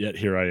 But yet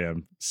here I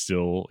am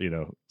still,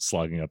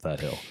 slogging up that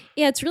hill.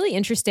 Yeah, it's really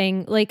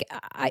interesting. Like,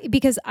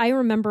 because I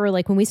remember,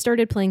 like, when we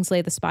started playing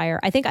Slay the Spire,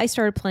 I think I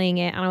started playing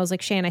it and I was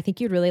like, Shane, I think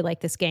you'd really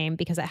like this game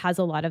because it has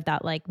a lot of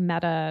that, like,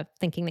 meta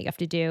thinking that you have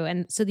to do.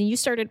 And so then you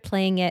started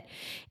playing it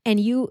and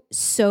you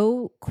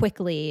so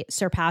quickly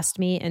surpassed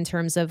me in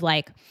terms of,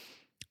 like,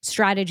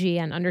 strategy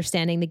and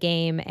understanding the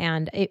game.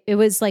 And it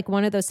was like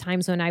one of those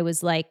times when I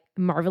was like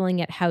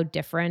marveling at how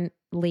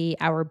differently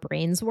our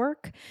brains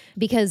work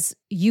because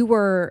you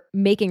were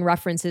making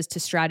references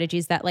to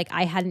strategies that like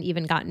I hadn't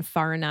even gotten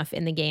far enough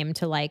in the game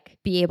to like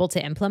be able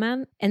to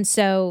implement. And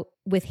so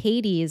with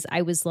Hades,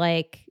 I was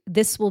like,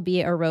 this will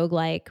be a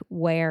roguelike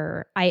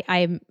where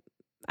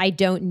I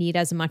don't need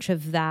as much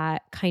of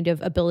that kind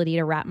of ability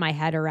to wrap my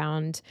head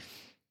around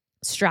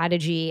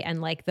strategy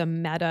and like the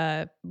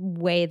meta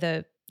way,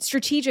 the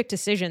strategic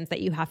decisions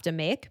that you have to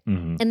make.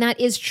 Mhm. And that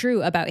is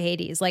true about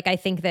Hades. Like, I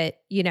think that,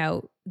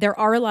 there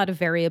are a lot of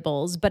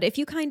variables, but if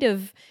you kind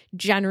of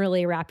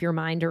generally wrap your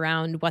mind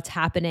around what's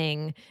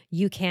happening,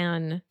 you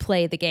can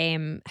play the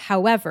game.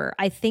 However,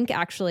 I think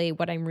actually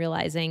what I'm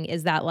realizing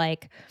is that,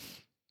 like,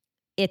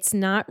 it's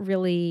not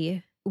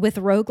really with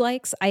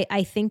roguelikes.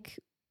 I think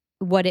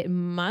what it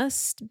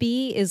must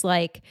be is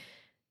like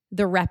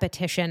the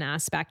repetition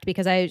aspect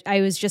because I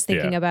was just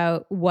thinking Yeah.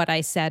 about what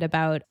I said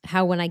about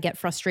how when I get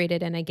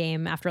frustrated in a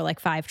game after like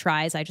 5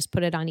 tries, I just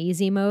put it on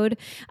easy mode.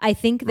 I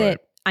think Right.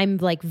 that I'm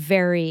like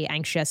very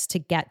anxious to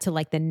get to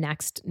like the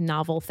next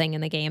novel thing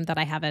in the game that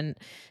I haven't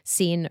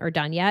seen or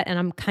done yet. And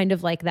I'm kind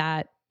of like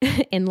that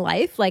in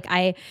life. Like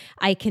I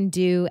can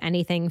do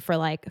anything for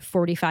like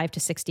 45 to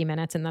 60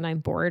 minutes and then I'm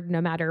bored no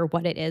matter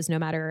what it is, no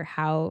matter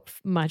how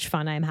much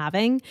fun I'm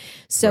having.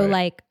 So Right.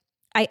 like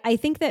I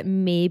think that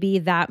maybe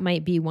that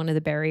might be one of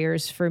the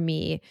barriers for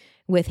me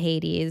with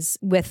Hades,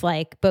 with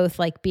like both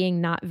like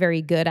being not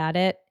very good at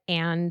it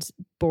and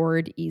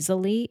bored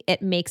easily.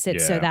 It makes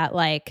it so Yeah. that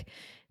like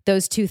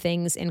those two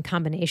things in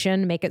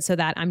combination make it so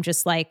that I'm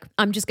just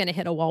going to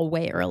hit a wall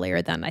way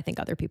earlier than I think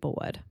other people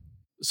would.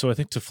 So I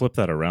think to flip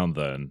that around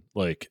then,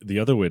 like the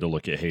other way to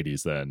look at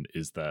Hades then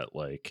is that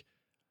like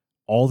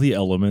all the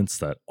elements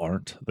that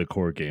aren't the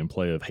core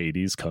gameplay of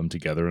Hades come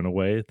together in a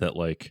way that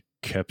like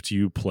kept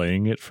you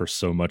playing it for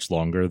so much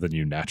longer than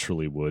you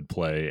naturally would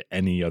play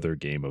any other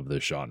game of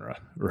this genre,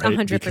 right?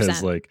 100%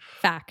 Because like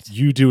fact.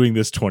 you doing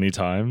this 20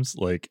 times,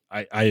 like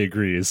I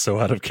agree is so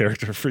out of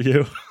character for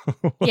you.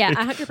 Yeah,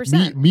 Like,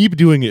 100%. me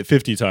doing it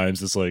 50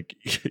 times is like,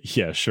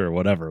 yeah, sure,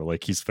 whatever.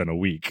 Like he spent a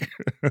week.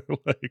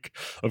 Like,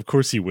 of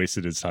course he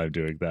wasted his time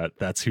doing that.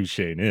 That's who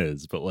Shane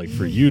is. But like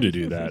for you to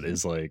do that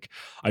is like,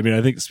 I mean,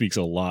 I think it speaks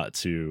a lot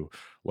to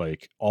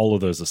like all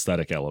of those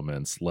aesthetic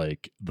elements,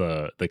 like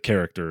the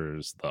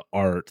characters, the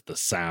art, the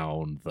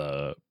sound,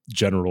 the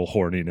general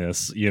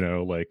horniness,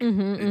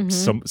 like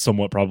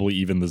somewhat probably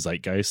even the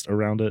zeitgeist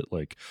around it,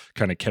 like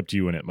kind of kept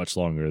you in it much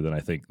longer than I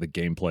think the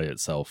gameplay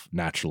itself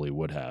naturally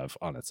would have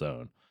on its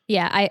own.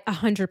 Yeah,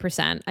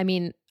 100%. I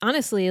mean,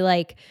 honestly,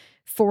 like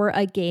for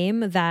a game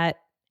that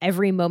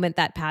every moment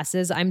that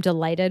passes, I'm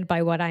delighted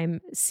by what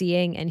I'm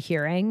seeing and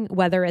hearing,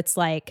 whether it's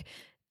like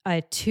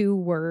a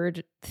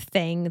 2-word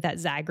thing that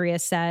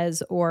Zagreus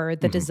says, or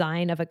the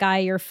design of a guy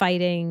you're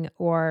fighting,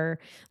 or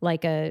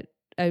like a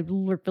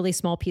really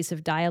small piece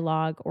of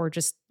dialogue, or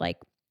just like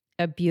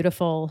a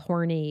beautiful,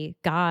 horny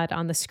god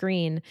on the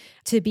screen.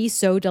 To be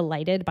so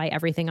delighted by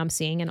everything I'm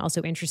seeing and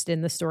also interested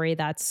in the story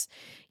that's,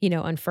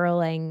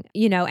 unfurling,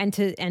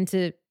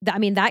 I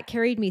mean, that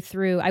carried me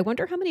through. I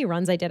wonder how many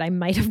runs I did. I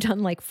might have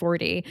done like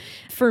 40.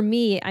 For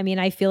me, I mean,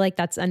 I feel like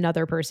that's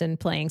another person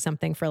playing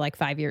something for like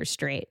 5 years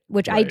straight,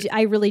 which right.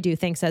 I really do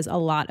think says a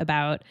lot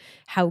about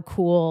how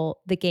cool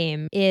the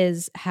game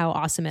is, how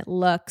awesome it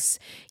looks.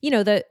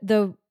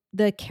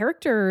 The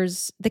character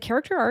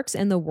arcs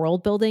and the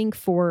world building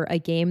for a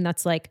game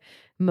that's like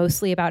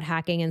mostly about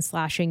hacking and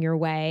slashing your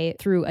way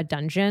through a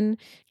dungeon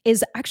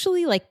is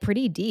actually like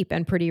pretty deep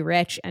and pretty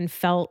rich and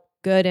felt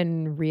good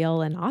and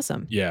real and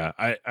awesome. Yeah,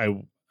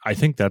 I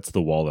think that's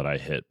the wall that I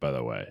hit, by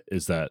the way,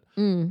 is that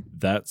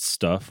that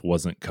stuff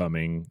wasn't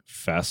coming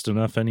fast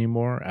enough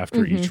anymore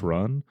after each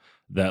run,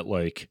 that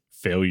like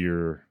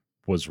failure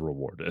was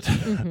rewarded,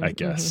 I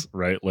guess,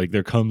 right? Like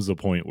there comes a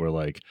point where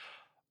like,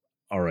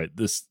 all right,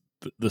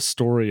 the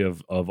story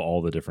of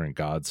all the different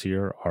gods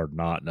here are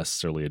not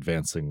necessarily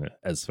advancing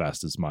as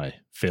fast as my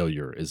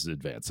failure is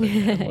advancing.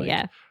 And like,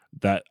 yeah.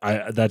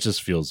 That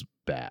just feels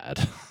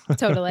bad.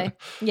 Totally.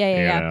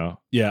 Yeah.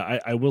 Yeah.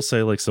 I will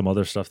say like some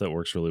other stuff that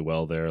works really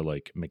well there.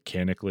 Like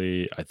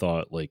mechanically, I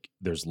thought like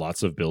there's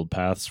lots of build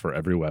paths for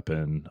every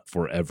weapon,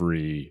 for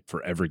every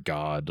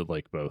god,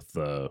 like both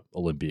the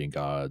Olympian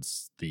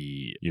gods,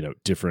 the,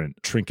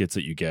 different trinkets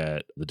that you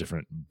get, the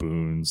different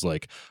boons.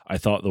 Like I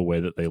thought the way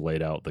that they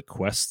laid out the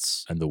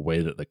quests and the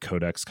way that the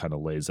codex kind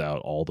of lays out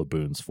all the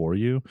boons for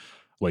you,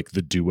 like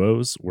the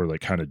duos were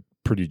like kind of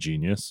pretty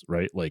genius,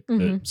 right? Like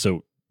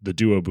so the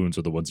duo boons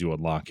are the ones you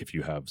unlock if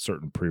you have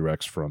certain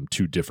prereqs from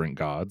 2 different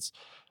gods.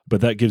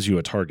 But that gives you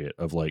a target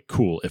of like,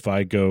 cool, if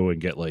I go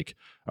and get like,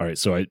 all right,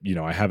 so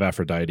I have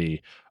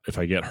Aphrodite, if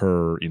I get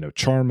her,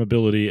 charm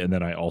ability, and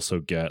then I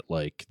also get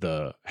like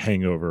the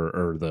hangover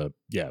or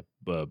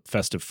the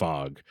festive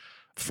fog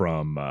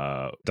from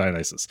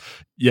Dionysus.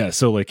 Yeah,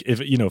 so like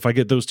if I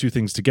get those 2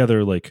 things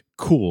together, like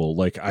cool,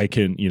 like I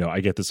can, I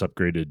get this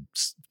upgraded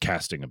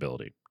casting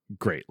ability.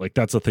 Great. Like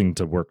that's a thing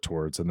to work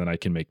towards. And then I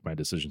can make my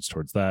decisions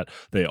towards that.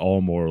 They all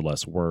more or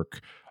less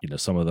work,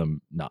 some of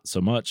them not so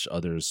much,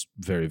 others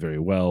very, very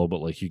well,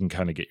 but like you can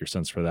kind of get your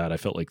sense for that. I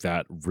felt like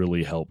that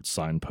really helped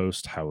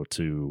signpost how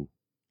to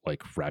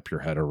like wrap your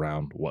head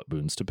around what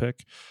boons to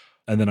pick.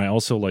 And then I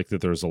also like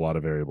that there's a lot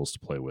of variables to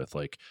play with.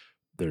 Like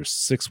there's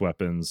 6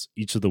 weapons.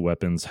 Each of the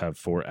weapons have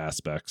 4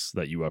 aspects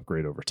that you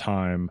upgrade over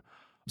time.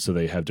 So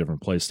they have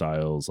different play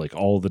styles, like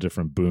all the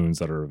different boons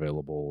that are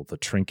available, the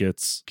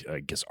trinkets, I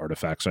guess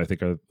artifacts, I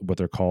think are what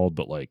they're called,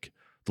 but like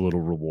the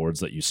little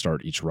rewards that you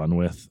start each run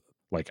with.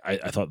 Like I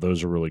thought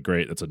those are really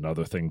great. That's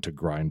another thing to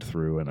grind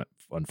through. And I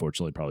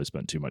unfortunately probably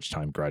spent too much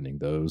time grinding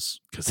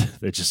those because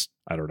they just,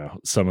 I don't know,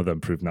 some of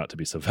them proved not to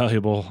be so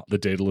valuable. The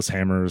Daedalus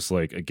hammers,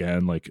 like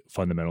again, like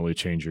fundamentally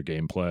change your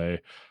gameplay.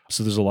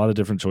 So there's a lot of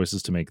different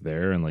choices to make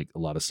there and like a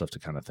lot of stuff to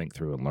kind of think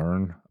through and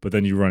learn. But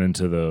then you run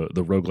into the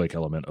roguelike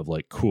element of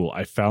like, cool,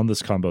 I found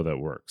this combo that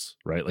works,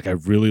 right? Like I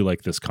really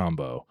like this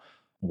combo.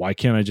 Why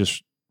can't I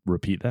just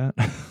repeat that?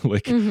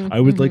 Like I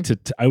would like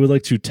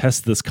to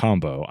test this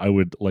combo. I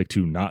would like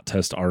to not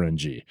test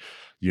RNG,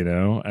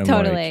 and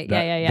totally. Like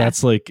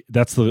that,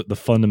 that's the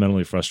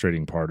fundamentally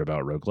frustrating part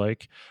about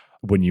roguelike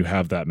when you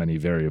have that many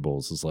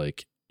variables is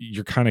like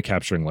you're kind of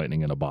capturing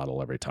lightning in a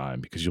bottle every time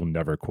because you'll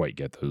never quite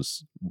get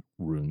those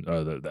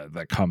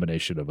that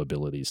combination of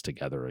abilities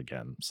together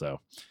again. So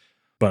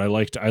but I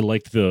liked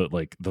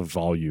the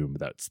volume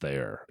that's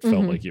there. It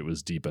felt like it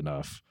was deep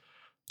enough.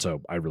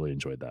 So I really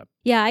enjoyed that.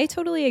 Yeah, I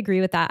totally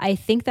agree with that. I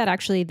think that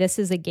actually this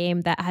is a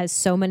game that has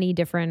so many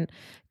different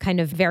kind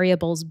of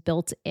variables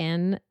built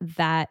in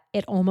that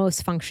it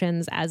almost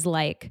functions as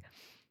like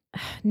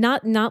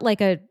not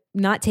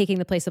taking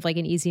the place of like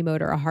an easy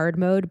mode or a hard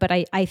mode, but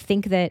I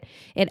think that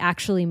it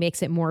actually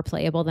makes it more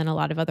playable than a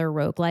lot of other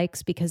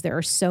roguelikes because there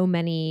are so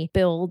many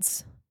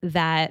builds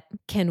that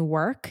can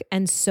work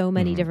and so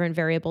many different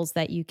variables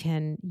that you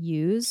can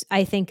use.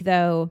 I think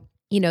though,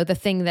 the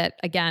thing that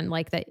again,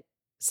 like that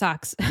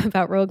sucks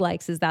about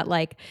roguelikes is that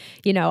like,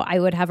 I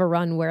would have a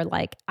run where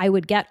like I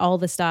would get all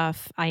the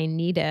stuff I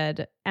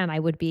needed and I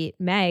would beat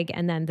Meg,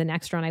 and then the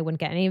next run I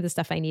wouldn't get any of the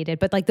stuff I needed.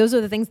 But like those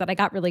are the things that I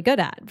got really good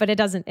at. But it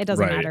doesn't Right.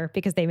 matter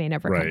because they may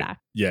never come back.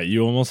 Yeah,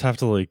 you almost have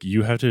to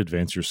you have to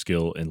advance your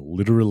skill in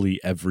literally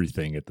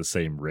everything at the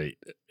same rate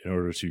in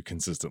order to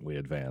consistently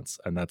advance.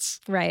 And that's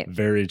Right.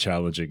 very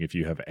challenging if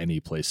you have any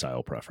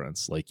playstyle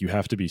preference. Like you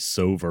have to be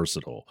so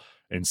versatile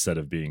instead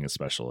of being a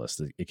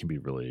specialist. It can be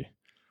really,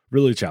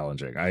 really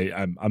challenging.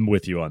 I'm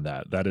with you on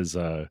that. That is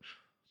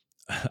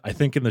I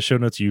think in the show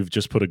notes you've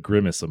just put a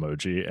grimace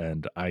emoji,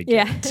 and I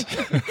get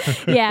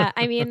it. Yeah.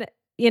 I mean,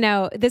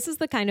 this is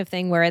the kind of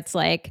thing where it's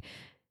like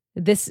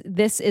this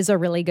is a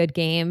really good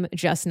game,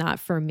 just not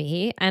for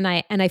me. And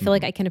I feel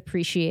like I can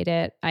appreciate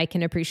it. I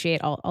can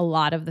appreciate a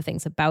lot of the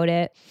things about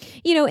it.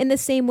 In the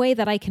same way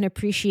that I can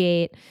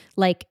appreciate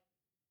like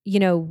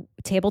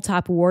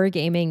tabletop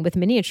wargaming with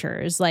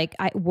miniatures. Like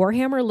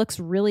Warhammer looks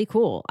really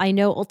cool. I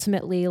know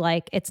ultimately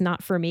like it's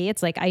not for me.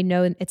 It's like I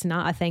know it's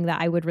not a thing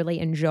that I would really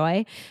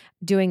enjoy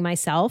doing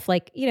myself.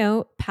 Like,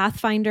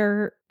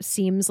 Pathfinder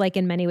seems like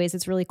in many ways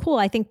it's really cool.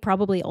 I think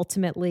probably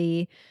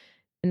ultimately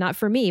not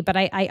for me, but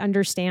I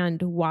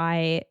understand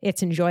why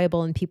it's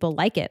enjoyable and people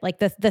like it. Like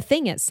the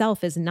thing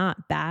itself is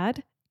not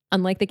bad.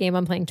 Unlike the game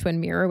I'm playing,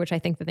 Twin Mirror, which I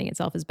think the thing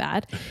itself is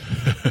bad.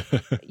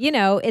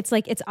 It's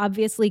like, it's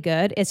obviously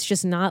good. It's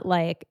just not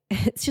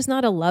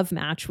a love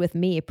match with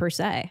me per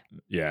se.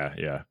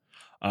 Yeah.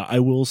 I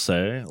will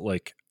say,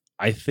 like,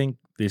 I think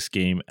this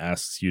game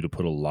asks you to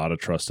put a lot of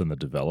trust in the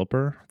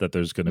developer that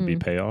there's going to be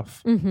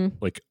payoff. Mm-hmm.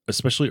 Like,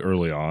 especially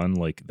early on,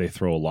 like they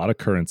throw a lot of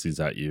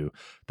currencies at you.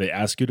 They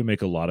ask you to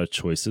make a lot of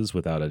choices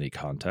without any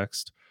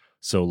context.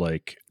 So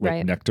like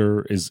Right.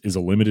 nectar is a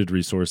limited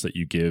resource that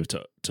you give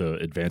to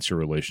advance your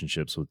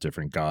relationships with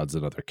different gods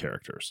and other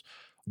characters.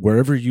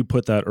 Wherever you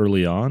put that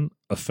early on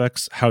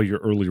affects how your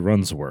early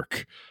runs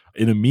work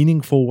in a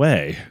meaningful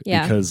way.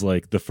 Yeah. Because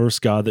like the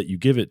first god that you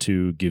give it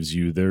to gives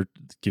you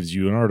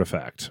an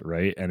artifact,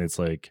 right? And it's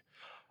like,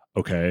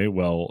 okay,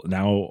 well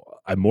now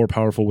I'm more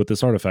powerful with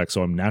this artifact,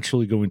 so I'm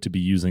naturally going to be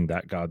using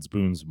that god's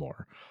boons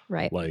more.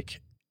 Right.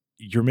 Like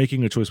you're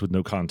making a choice with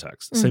no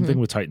context. Same thing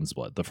with Titan's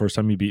Blood. The first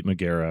time you beat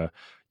Megara,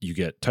 you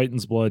get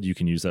Titan's Blood. You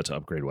can use that to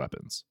upgrade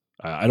weapons.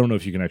 I don't know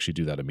if you can actually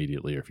do that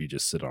immediately or if you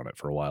just sit on it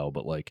for a while,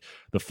 but like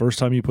the first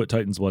time you put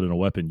Titan's Blood in a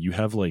weapon, you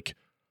have like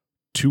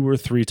 2 or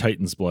 3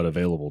 Titan's Blood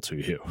available to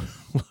you.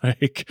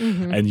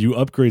 And you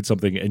upgrade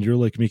something and you're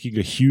like making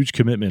a huge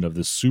commitment of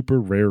this super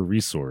rare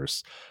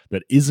resource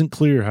that isn't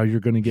clear how you're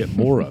going to get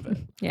more of it.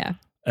 Yeah.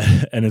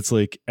 And it's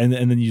like, and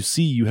then you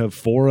see you have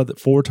 4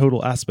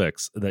 total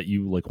aspects that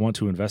you like want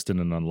to invest in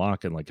and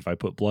unlock. And like, if I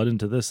put blood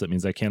into this, that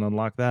means I can't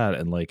unlock that.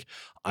 And like,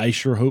 I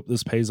sure hope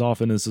this pays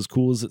off and is as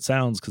cool as it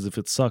sounds, because if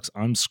it sucks,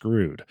 I'm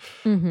screwed.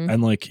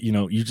 And like,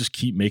 you just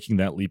keep making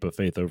that leap of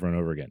faith over and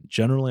over again.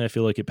 Generally, I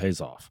feel like it pays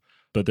off.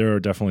 But there are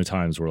definitely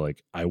times where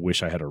like, I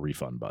wish I had a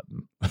refund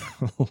button.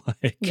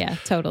 Yeah,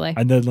 totally.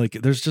 And then like,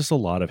 there's just a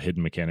lot of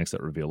hidden mechanics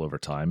that reveal over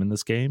time in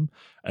this game.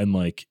 And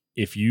like,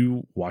 if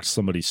you watch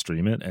somebody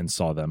stream it and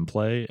saw them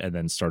play and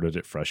then started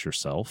it fresh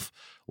yourself,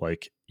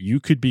 like you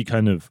could be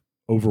kind of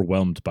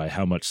overwhelmed by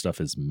how much stuff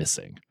is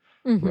missing.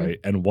 Right.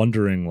 And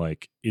wondering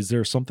like, is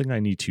there something I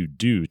need to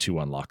do to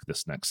unlock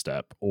this next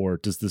step? Or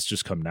does this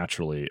just come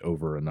naturally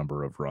over a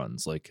number of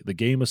runs? Like the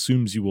game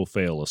assumes you will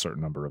fail a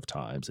certain number of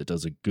times. It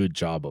does a good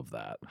job of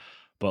that.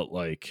 But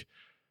like,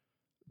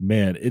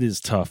 man, it is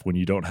tough when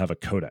you don't have a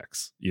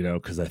codex,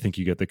 because I think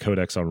you get the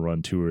codex on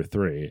run 2 or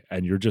 3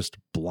 and you're just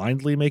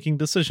blindly making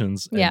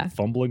decisions and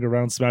fumbling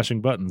around smashing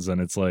buttons. And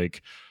it's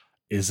like,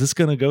 is this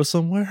going to go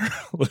somewhere?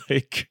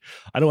 Like,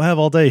 I don't have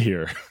all day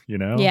here,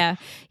 Yeah.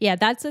 Yeah.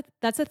 That's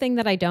a thing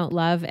that I don't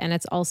love. And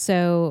it's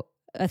also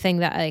a thing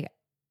that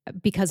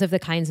because of the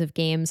kinds of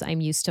games I'm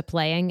used to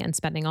playing and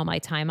spending all my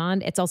time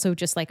on, it's also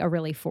just like a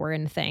really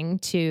foreign thing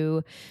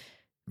to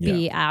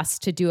be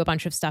asked to do a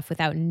bunch of stuff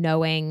without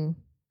knowing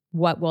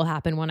what will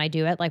happen when I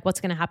do it. Like, what's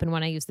going to happen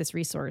when I use this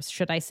resource?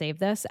 Should I save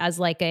this as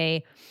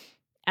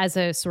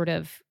a sort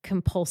of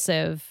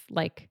compulsive,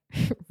 like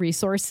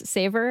resource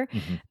saver?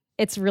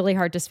 It's really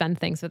hard to spend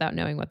things without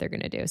knowing what they're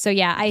going to do. So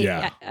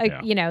I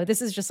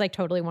this is just like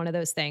totally one of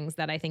those things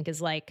that I think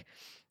is like,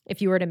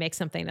 if you were to make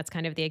something that's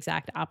kind of the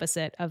exact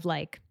opposite of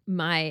like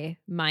my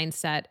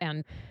mindset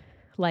and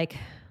like,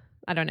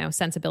 I don't know,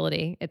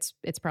 sensibility, it's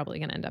probably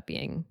going to end up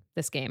being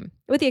this game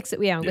with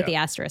the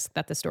asterisk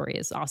that the story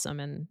is awesome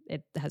and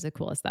it has a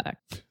cool aesthetic.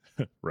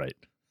 Right.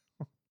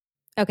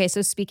 Okay.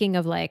 So speaking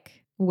of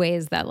like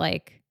ways that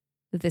like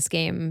this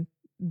game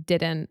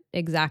didn't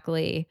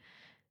exactly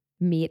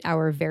meet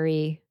our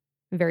very,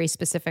 very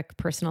specific,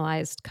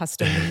 personalized,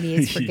 custom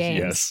needs for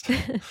games.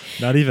 Yes.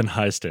 Not even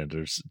high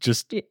standards,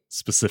 just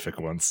specific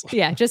ones.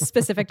 Yeah, just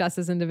specific to us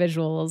as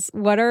individuals.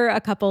 What are a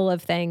couple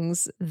of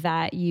things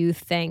that you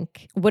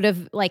think would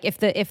have, like, if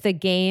the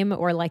game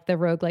or like the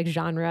roguelike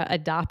genre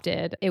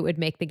adopted, it would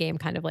make the game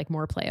kind of like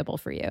more playable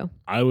for you?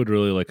 I would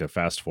really like a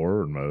fast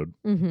forward mode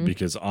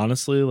because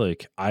honestly,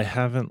 like I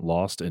haven't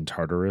lost in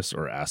Tartarus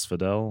or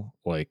Asphodel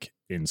like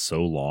in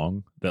so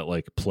long that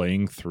like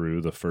playing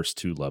through the first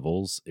 2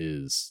 levels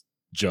is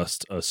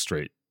just a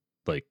straight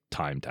like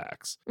time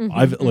tax.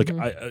 I've like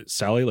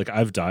Sally, like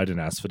I've died in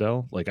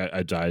Asphodel. Like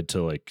I died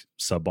to like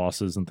sub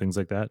bosses and things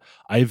like that.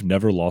 I've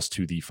never lost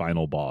to the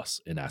final boss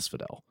in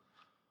Asphodel.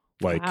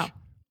 Like Wow.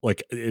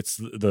 like it's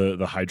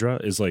the Hydra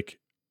is like,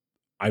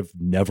 I've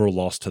never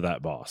lost to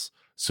that boss.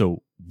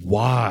 So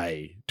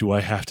why do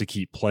I have to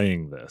keep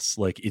playing this?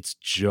 Like it's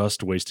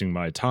just wasting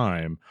my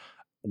time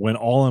when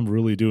all I'm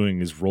really doing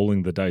is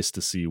rolling the dice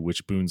to see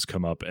which boons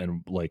come up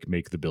and like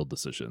make the build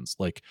decisions.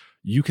 Like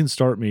you can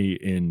start me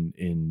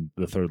in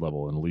the 3rd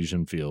level in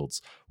Elysian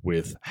Fields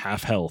with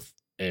half health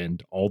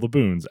and all the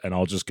boons, and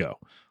I'll just go.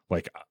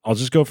 Like I'll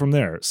just go from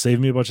there. Save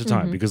me a bunch of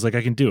time because like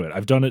I can do it.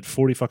 I've done it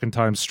 40 fucking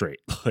times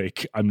straight.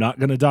 Like I'm not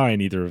gonna die in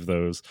either of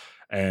those,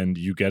 and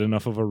you get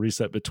enough of a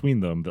reset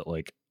between them that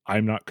like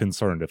I'm not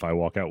concerned if I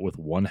walk out with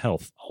 1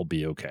 health, I'll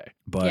be okay.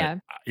 But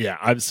yeah,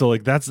 I'm so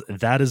like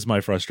that is my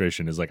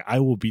frustration is like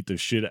I will beat the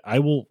shit. I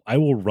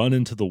will run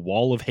into the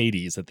wall of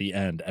Hades at the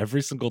end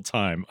every single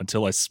time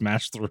until I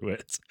smash through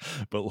it.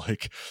 But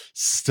like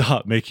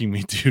stop making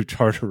me do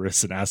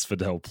Tartarus and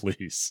Asphodel,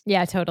 please.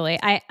 Yeah, totally.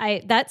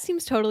 I that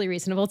seems totally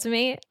reasonable to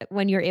me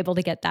when you're able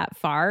to get that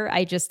far.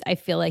 I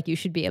feel like you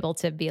should be able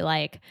to be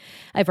like,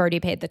 I've already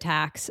paid the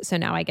tax, so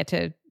now I get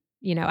to,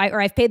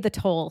 I've paid the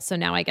toll, so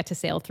now I get to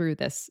sail through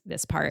this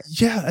part.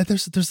 Yeah,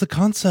 there's the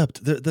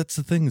concept. That's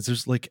the thing is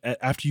there's like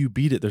after you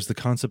beat it, there's the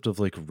concept of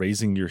like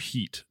raising your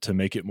heat to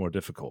make it more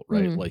difficult,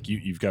 right? Like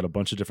you've got a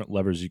bunch of different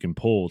levers you can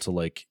pull to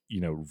like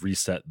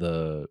reset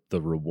the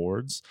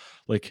rewards.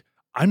 Like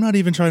I'm not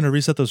even trying to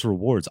reset those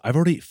rewards. I've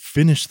already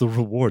finished the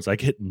rewards. I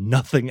get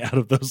nothing out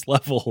of those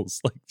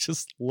levels. Like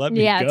just let me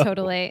go. Yeah,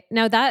 totally.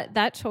 No,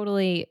 that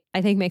totally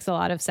I think makes a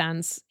lot of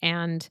sense,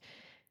 and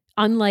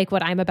unlike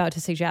what I'm about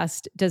to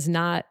suggest, does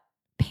not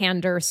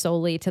pander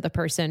solely to the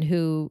person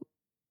who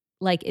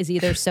like is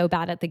either so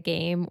bad at the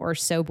game or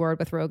so bored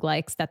with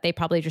roguelikes that they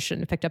probably just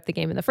shouldn't have picked up the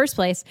game in the first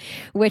place,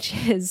 which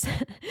is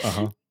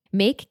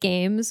make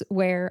games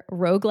where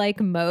roguelike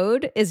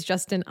mode is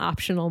just an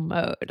optional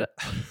mode.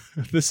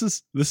 This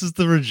is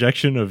the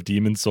rejection of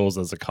Demon Souls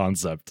as a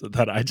concept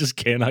that I just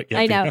cannot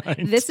get behind. I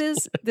know. This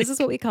is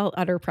what we call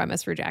utter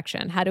premise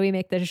rejection. How do we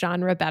make this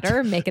genre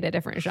better? Make it a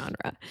different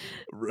genre.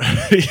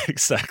 Right,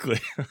 exactly.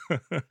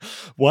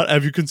 What,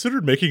 have you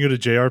considered making it a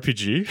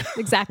JRPG?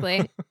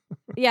 Exactly.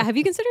 Yeah, have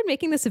you considered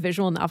making this a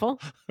visual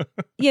novel?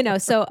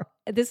 So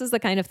this is the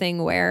kind of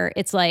thing where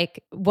it's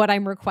like what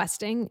I'm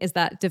requesting is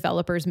that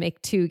developers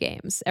make 2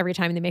 games every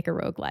time they make a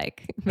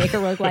roguelike. Make a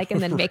roguelike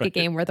and then make a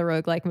game where the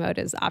roguelike mode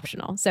is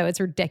optional. So it's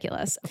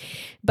ridiculous.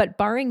 But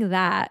barring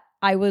that,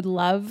 I would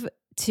love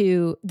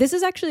to, this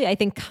is actually, I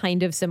think,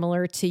 kind of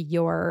similar to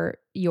your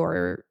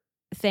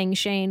thing,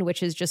 Shane,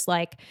 which is just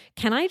like,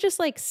 can I just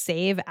like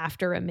save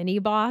after a mini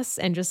boss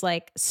and just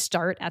like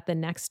start at the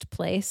next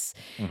place?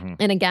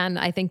 And again,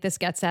 I think this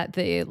gets at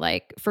the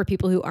like for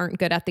people who aren't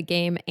good at the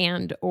game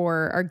and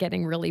or are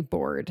getting really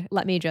bored,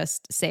 let me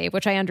just save,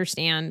 which I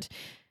understand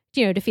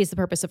defeats the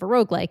purpose of a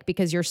roguelike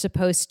because you're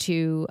supposed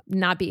to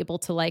not be able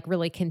to like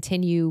really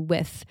continue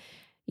with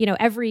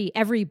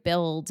every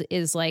build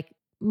is like,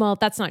 well,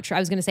 that's not true. I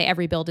was going to say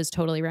every build is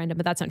totally random,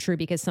 but that's not true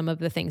because some of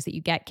the things that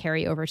you get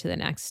carry over to the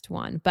next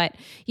one. But,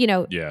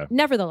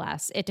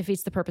 nevertheless, it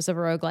defeats the purpose of a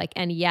roguelike.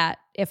 And yet,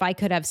 if I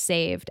could have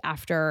saved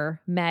after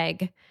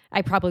Meg,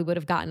 I probably would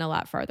have gotten a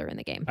lot farther in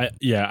the game.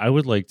 I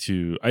would like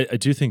to. I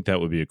do think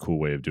that would be a cool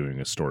way of doing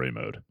a story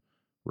mode,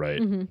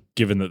 right?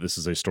 Given that this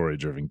is a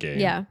story-driven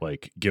game,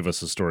 like give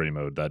us a story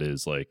mode that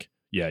is like,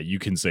 you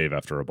can save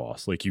after a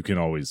boss. Like you can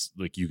always,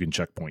 like you can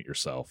checkpoint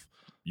yourself.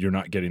 You're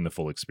not getting the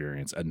full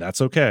experience, and that's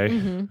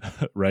okay,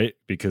 right?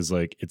 Because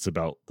like it's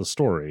about the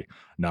story,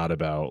 not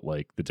about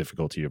like the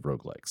difficulty of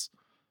roguelikes.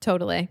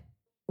 Totally.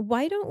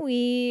 Why don't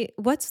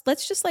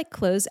let's just like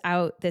close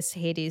out this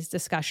Hades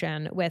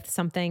discussion with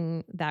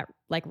something that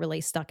like really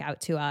stuck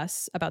out to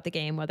us about the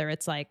game, whether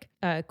it's like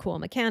a cool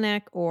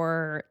mechanic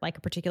or like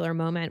a particular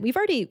moment. We've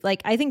already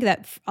like, I think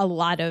that a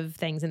lot of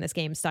things in this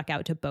game stuck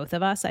out to both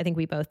of us. I think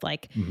we both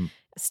like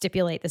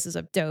stipulate this is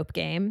a dope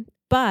game,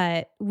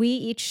 but we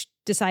each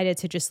decided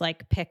to just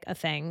like pick a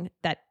thing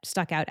that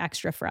stuck out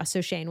extra for us.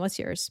 So Shane, what's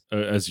yours?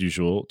 As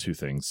usual, 2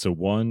 things. So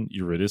one,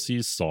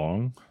 Eurydice's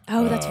song.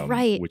 Oh, that's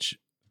right.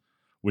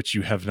 Which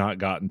you have not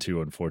gotten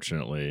to,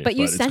 unfortunately. But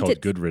it's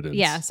called Good Riddance.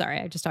 Yeah, sorry,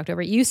 I just talked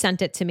over it. You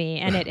sent it to me,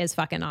 and it is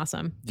fucking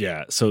awesome.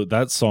 Yeah, so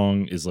that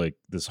song is like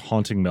this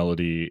haunting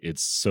melody.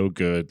 It's so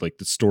good. Like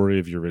the story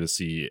of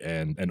Eurydice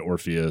and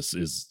Orpheus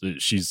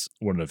she's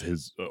one of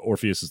his.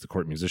 Orpheus is the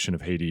court musician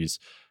of Hades,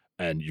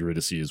 and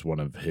Eurydice is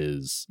one of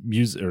his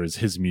muse, or is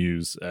his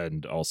muse,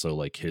 and also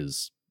like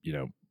his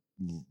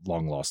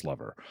long lost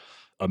lover.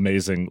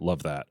 Amazing,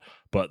 love that.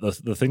 But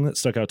the thing that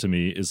stuck out to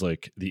me is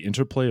like the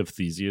interplay of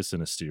Theseus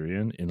and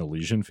Asterion in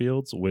Elysian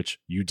Fields, which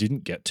you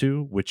didn't get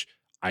to, which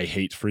I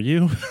hate for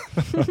you.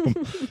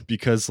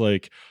 Because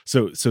like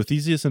so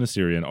Theseus and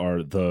Asterion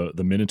are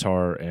the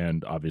Minotaur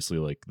and obviously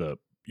like the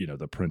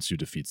the prince who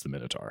defeats the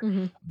Minotaur.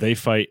 Mm-hmm. They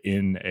fight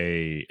in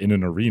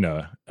an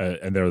arena,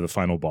 and they're the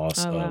final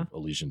boss of wow.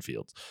 Elysian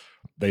Fields.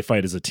 They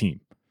fight as a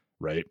team,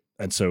 right?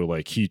 And so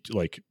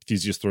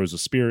Theseus throws a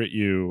spear at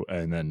you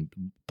and then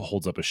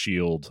holds up a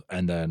shield,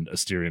 and then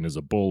Asterion is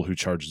a bull who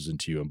charges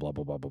into you and blah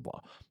blah blah blah blah.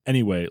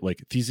 Anyway,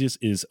 like Theseus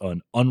is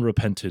an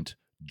unrepentant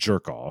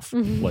jerk off.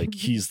 Like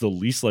he's the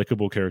least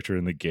likable character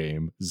in the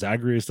game.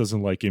 Zagreus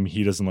doesn't like him,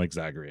 he doesn't like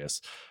Zagreus.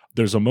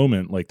 There's a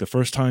moment, like the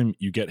first time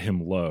you get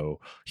him low,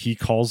 he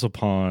calls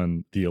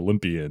upon the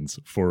Olympians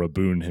for a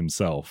boon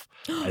himself,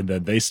 and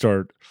then they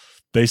start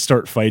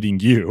fighting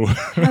you.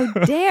 How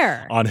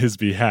dare on his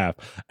behalf.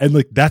 And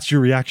like that's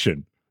your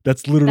reaction.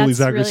 That's literally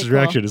Zagreus' really cool.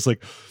 reaction. It's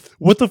like,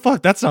 what the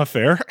fuck? That's not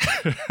fair.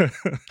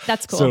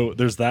 That's cool. So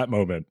there's that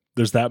moment.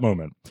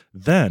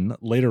 Then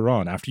later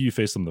on, after you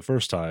face them the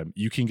first time,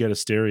 you can get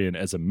Asterion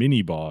as a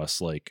mini boss,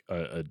 like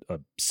a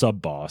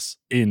sub boss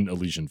in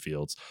Elysian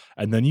Fields.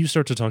 And then you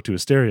start to talk to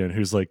Asterion,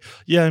 who's like,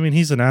 yeah, I mean,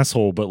 he's an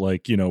asshole, but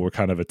like, we're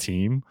kind of a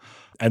team.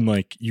 And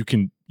like, you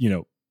can,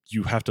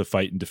 you have to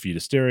fight and defeat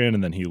Asterion,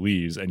 and then he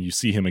leaves, and you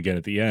see him again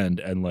at the end,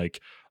 and like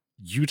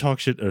you talk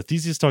shit, or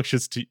Theseus talks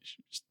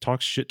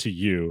shit to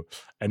you,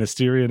 and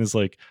Asterion is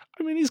like,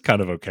 I mean, he's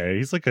kind of okay.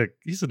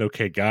 He's an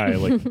okay guy.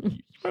 Like you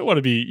might want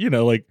to be,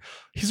 like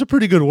he's a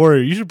pretty good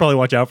warrior. You should probably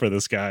watch out for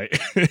this guy.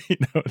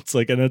 It's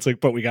like, and it's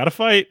like, but we got to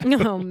fight.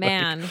 Oh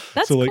man,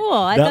 that's so, like,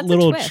 cool. That that's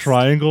little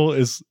triangle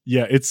is,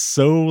 it's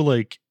so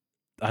like,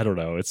 I don't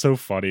know. It's so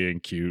funny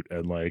and cute.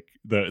 And like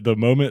the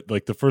moment,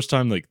 like the first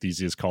time like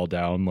Theseus called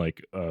down,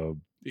 like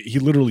he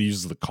literally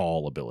uses the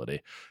call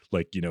ability.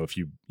 Like, if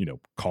you,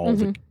 call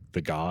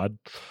the god,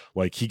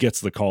 like he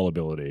gets the call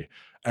ability.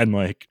 And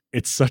like,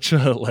 it's such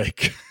a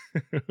like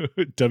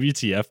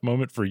WTF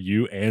moment for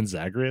you and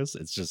Zagreus.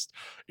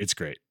 It's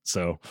great.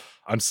 So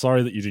I'm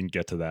sorry that you didn't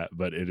get to that,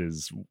 but it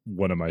is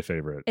one of my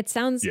favorite. It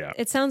sounds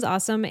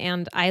awesome.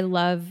 And I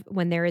love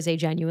when there is a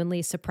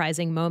genuinely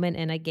surprising moment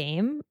in a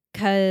game.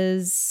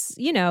 Because,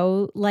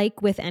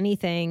 like with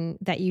anything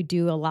that you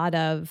do a lot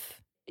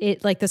of,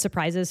 it like the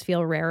surprises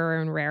feel rarer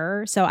and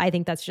rarer. So I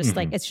think that's just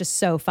like, it's just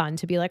so fun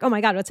to be like, oh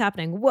my God, what's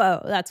happening?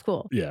 Whoa, that's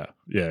cool. Yeah.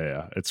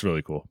 It's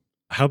really cool.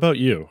 How about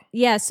you?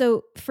 Yeah.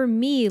 So for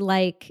me,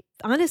 like,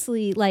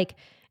 honestly, like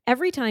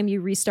every time you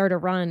restart a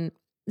run,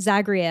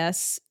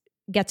 Zagreus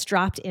gets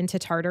dropped into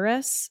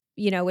Tartarus,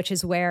 which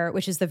is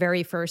the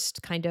very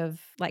first kind of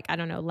like, I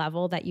don't know,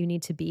 level that you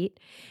need to beat.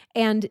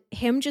 And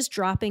him just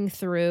dropping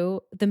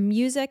through the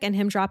music and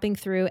him dropping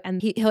through,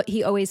 and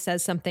he always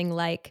says something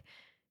like,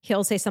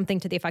 he'll say something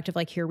to the effect of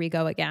like, here we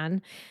go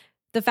again.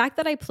 The fact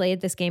that I played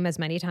this game as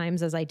many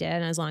times as I did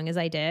and as long as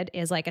I did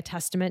is like a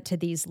testament to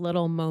these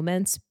little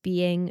moments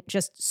being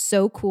just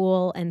so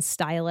cool and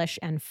stylish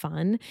and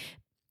fun.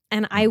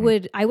 And I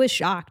was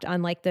shocked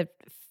on like the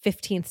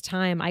 15th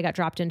time I got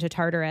dropped into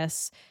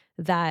Tartarus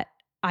that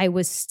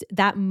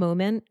that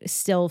moment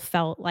still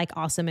felt like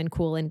awesome and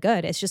cool and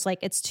good. It's just like,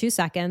 it's 2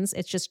 seconds.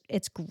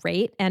 It's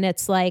great. And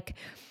it's like,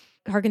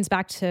 harkens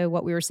back to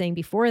what we were saying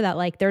before, that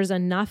like, there's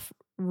enough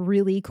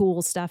really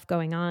cool stuff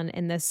going on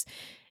in this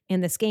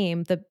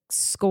game. The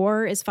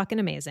score is fucking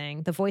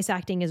amazing. The voice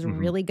acting is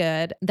really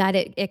good, that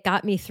it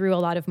got me through a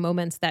lot of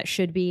moments that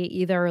should be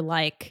either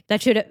like,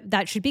 that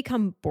should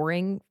become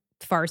boring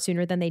far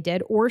sooner than they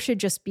did, or should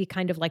just be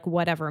kind of like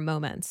whatever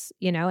moments,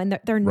 and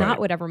they're not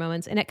whatever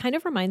moments. And it kind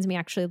of reminds me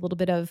actually a little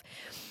bit of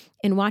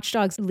in Watch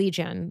Dogs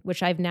Legion,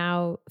 which I've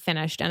now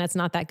finished, and it's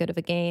not that good of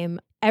a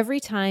game. Every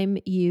time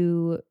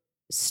you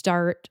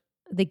start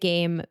the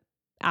game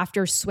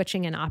after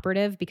switching an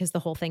operative, because the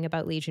whole thing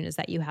about Legion is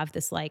that you have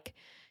this like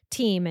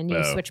team and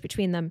you switch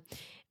between them.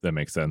 That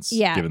makes sense.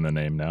 Yeah. Given the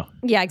name now.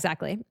 Yeah,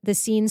 exactly. The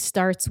scene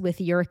starts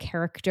with your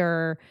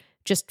character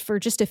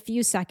just a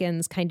few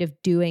seconds kind of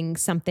doing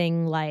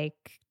something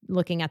like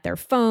looking at their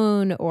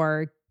phone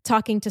or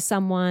talking to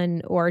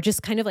someone, or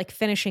just kind of like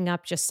finishing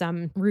up just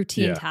some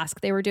routine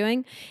task they were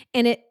doing.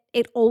 And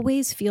it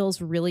always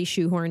feels really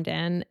shoehorned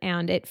in,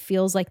 and it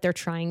feels like they're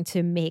trying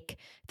to make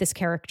this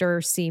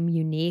character seem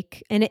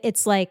unique. And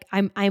it's like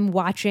I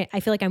feel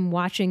like I'm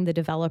watching the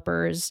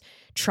developers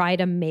try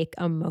to make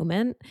a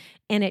moment,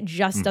 and it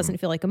just doesn't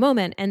feel like a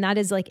moment. And that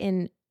is like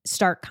in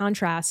stark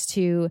contrast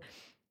to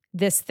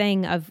this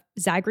thing of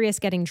Zagreus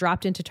getting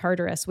dropped into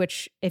Tartarus,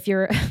 which if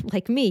you're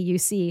like me, you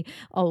see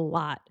a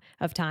lot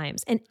of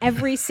times. And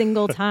every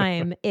single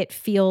time it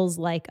feels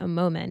like a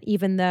moment,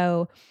 even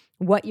though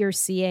what you're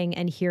seeing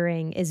and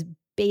hearing is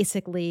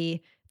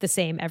basically the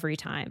same every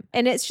time.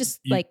 And it's just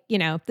like,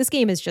 this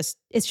game is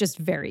it's just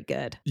very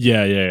good.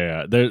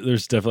 Yeah.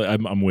 There's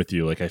definitely, I'm with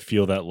you. Like, I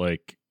feel that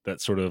like, that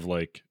sort of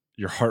like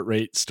your heart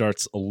rate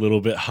starts a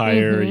little bit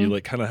higher. You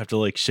like kind of have to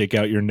like shake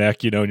out your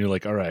neck, and you're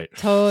like, all right,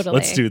 totally,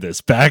 let's do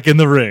this. Back in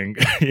the ring,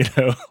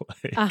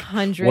 like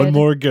 100. One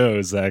more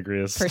go,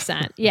 Zagreus.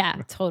 %.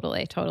 Yeah,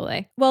 totally.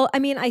 Well, I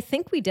mean, I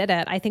think we did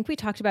it. I think we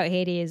talked about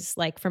Hades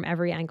like from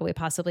every angle we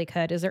possibly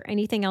could. Is there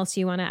anything else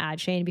you want to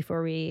add, Shane,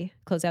 before we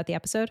close out the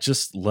episode?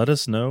 Just let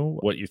us know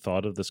what you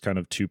thought of this kind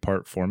of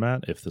 2-part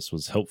format. If this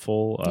was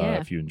helpful,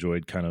 if you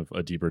enjoyed kind of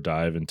a deeper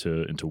dive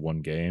into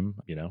one game,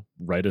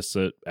 write us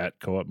at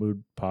Co-op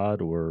Mood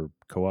Pod or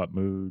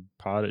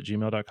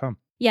coopmoodpod@gmail.com.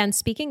 Yeah, and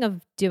speaking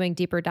of doing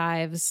deeper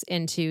dives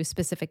into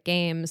specific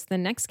games, the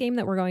next game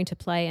that we're going to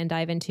play and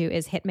dive into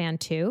is Hitman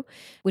 2,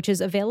 which is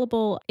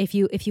available if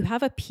you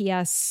have a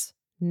PS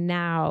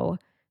Now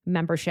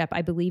membership.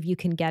 I believe you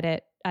can get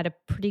it at a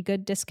pretty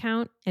good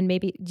discount. And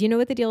maybe, do you know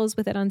what the deal is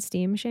with it on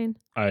Steam, Shane?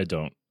 I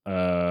don't.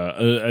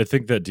 I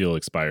think that deal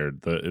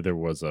expired. There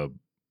was a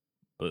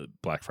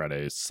Black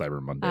Friday,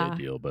 Cyber Monday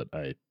deal, but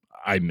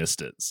I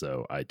missed it,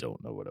 so I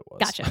don't know what it was.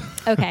 Gotcha.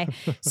 Okay.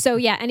 So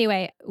yeah,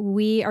 anyway,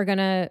 we're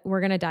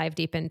gonna dive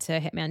deep into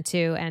Hitman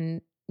 2,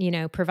 and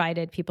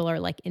provided people are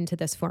like into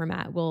this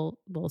format, we'll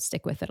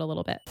stick with it a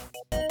little bit.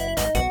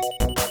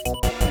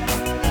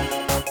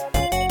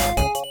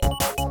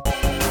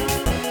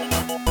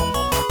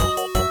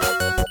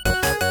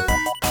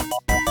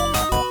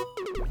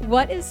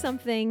 What is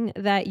something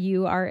that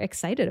you are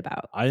excited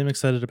about? I am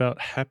excited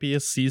about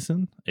Happiest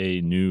Season,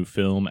 a new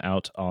film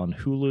out on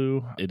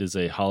Hulu. It is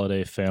a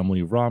holiday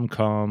family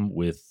rom-com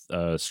with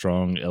a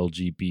strong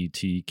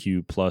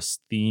LGBTQ plus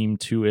theme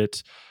to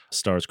it.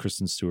 Stars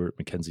Kristen Stewart,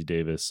 Mackenzie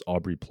Davis,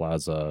 Aubrey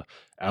Plaza,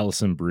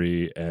 Allison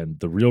Brie, and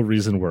the real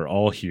reason we're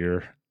all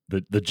here,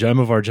 the gem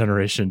of our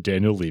generation,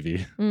 Daniel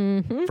Levy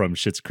from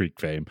Schitt's Creek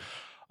fame.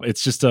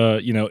 It's just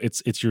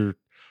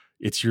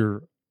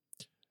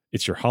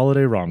it's your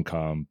holiday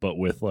rom-com, but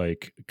with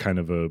like kind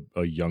of a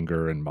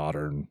younger and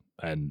modern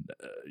and,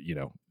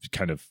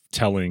 kind of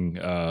telling,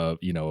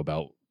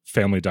 about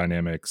family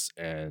dynamics.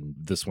 And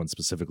this one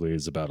specifically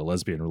is about a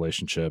lesbian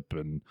relationship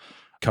and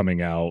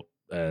coming out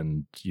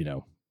and,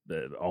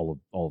 all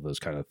of those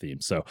kind of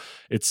themes. So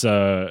it's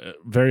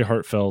very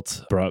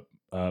heartfelt, brought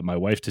my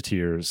wife to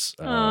tears,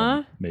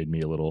 made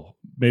me a little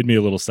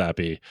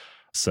sappy.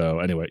 So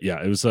anyway,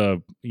 yeah, it was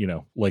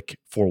like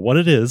for what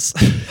it is,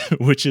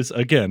 which is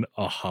again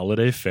a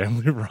holiday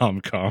family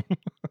rom-com.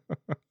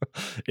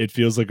 It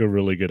feels like a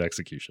really good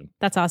execution.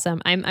 That's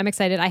awesome. I'm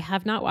excited. I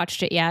have not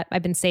watched it yet.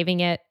 I've been saving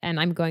it, and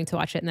I'm going to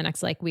watch it in the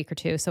next like week or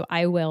two. So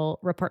I will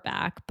report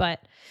back.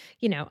 But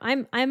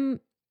I'm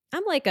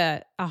like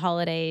a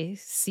holiday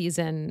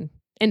season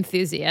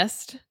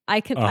enthusiast. I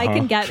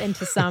can get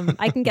into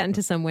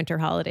some winter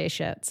holiday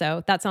shit.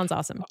 So that sounds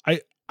awesome.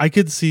 I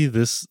could see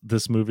this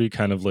movie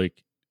kind of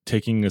like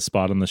taking a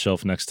spot on the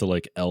shelf next to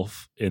like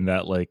Elf, in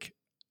that like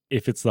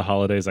if it's the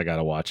holidays, I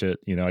gotta watch it.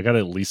 I gotta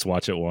at least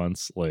watch it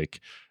once. Like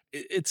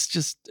it's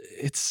just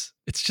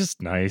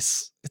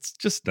nice. It's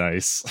just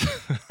nice.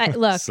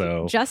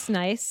 Look, just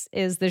nice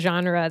is the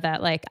genre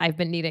that like I've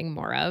been needing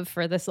more of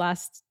for this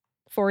last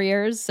 4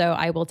 years. So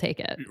I will take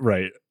it.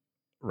 Right.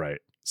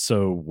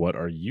 So what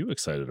are you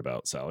excited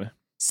about, Sally?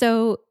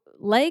 So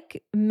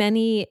like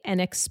many an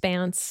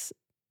Expanse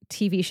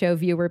TV show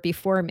viewer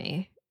before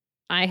me,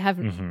 I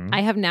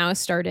have now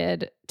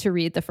started to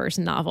read the first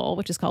novel,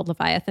 which is called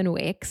Leviathan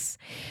Wakes.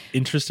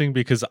 Interesting,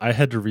 because I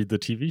had to read the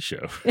TV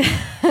show.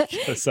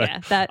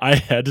 I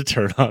had to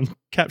turn on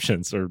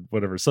captions or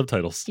whatever,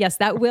 subtitles. Yes,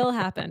 that will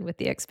happen with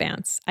The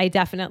Expanse.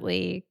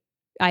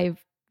 I've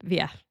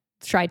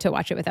tried to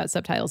watch it without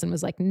subtitles and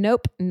was like,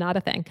 nope, not a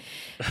thing.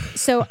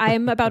 So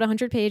I'm about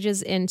 100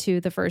 pages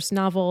into the first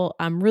novel.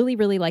 I'm really,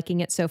 really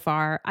liking it so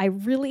far. I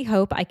really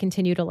hope I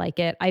continue to like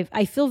it.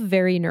 I feel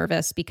very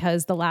nervous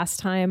because the last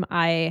time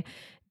I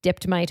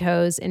dipped my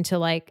toes into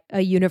like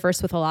a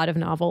universe with a lot of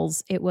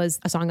novels, it was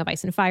A Song of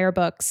Ice and Fire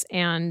books.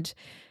 And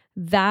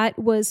that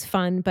was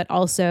fun, but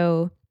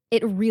also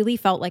it really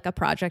felt like a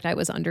project I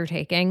was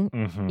undertaking.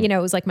 It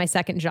was like my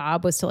second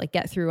job was to like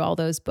get through all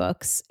those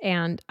books.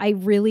 And I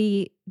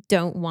really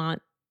don't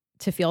want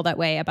to feel that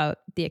way about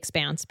The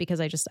Expanse because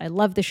I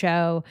love the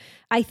show.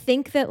 I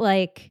think that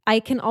like I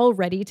can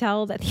already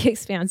tell that The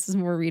Expanse is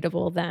more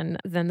readable than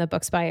the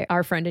books by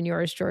our friend and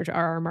yours, George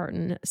R.R.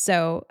 Martin.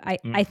 So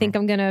I think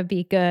I'm going to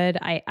be good.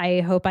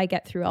 I hope I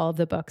get through all of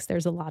the books.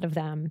 There's a lot of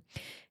them.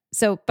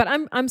 So, but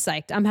I'm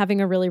psyched. I'm having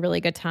a really,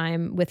 really good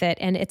time with it.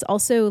 And it's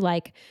also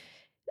like,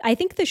 I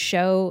think the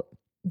show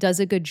does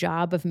a good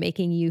job of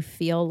making you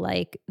feel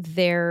like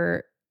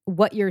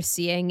what you're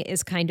seeing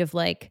is kind of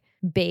like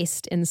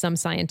based in some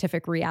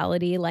scientific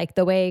reality, like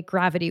the way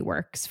gravity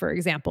works, for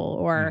example,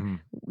 or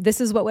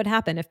this is what would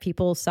happen if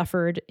people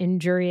suffered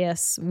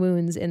injurious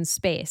wounds in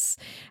space.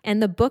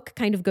 And the book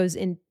kind of goes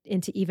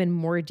into even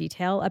more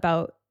detail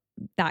about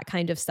that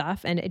kind of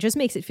stuff. And it just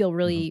makes it feel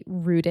really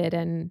rooted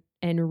and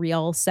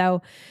real.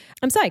 So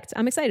I'm psyched.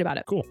 I'm excited about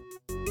it. Cool.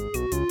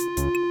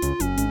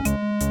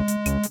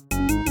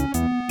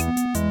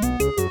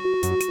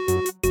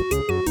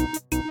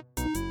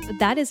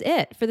 that is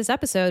it for this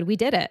episode. We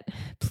did it.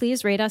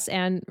 Please rate us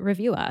and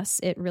review us.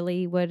 It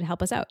really would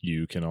help us out.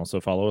 You can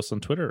also follow us on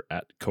Twitter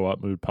at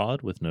Co-op Mood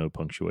Pod with no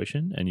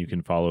punctuation. And you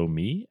can follow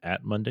me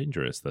at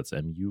Mundangerous. That's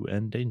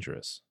MUN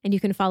Dangerous. And you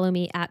can follow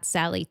me at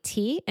Sally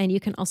T. And you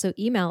can also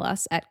email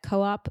us at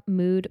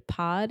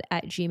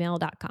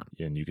coopmoodpod@gmail.com.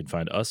 And you can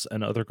find us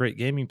and other great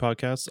gaming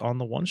podcasts on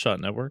the One Shot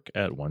Network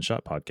at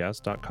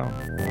oneshotpodcast.com.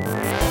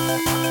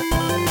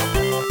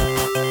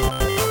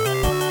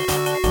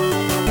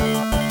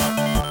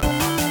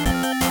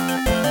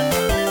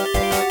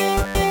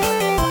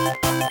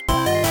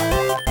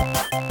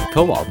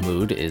 Co-op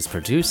Mood is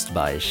produced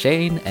by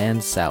Shane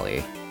and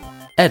Sally.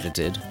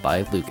 Edited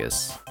by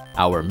Lucas.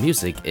 Our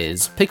music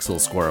is Pixel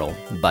Squirrel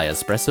by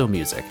Espresso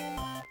Music.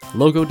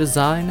 Logo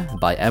design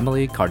by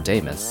Emily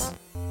Cardamus.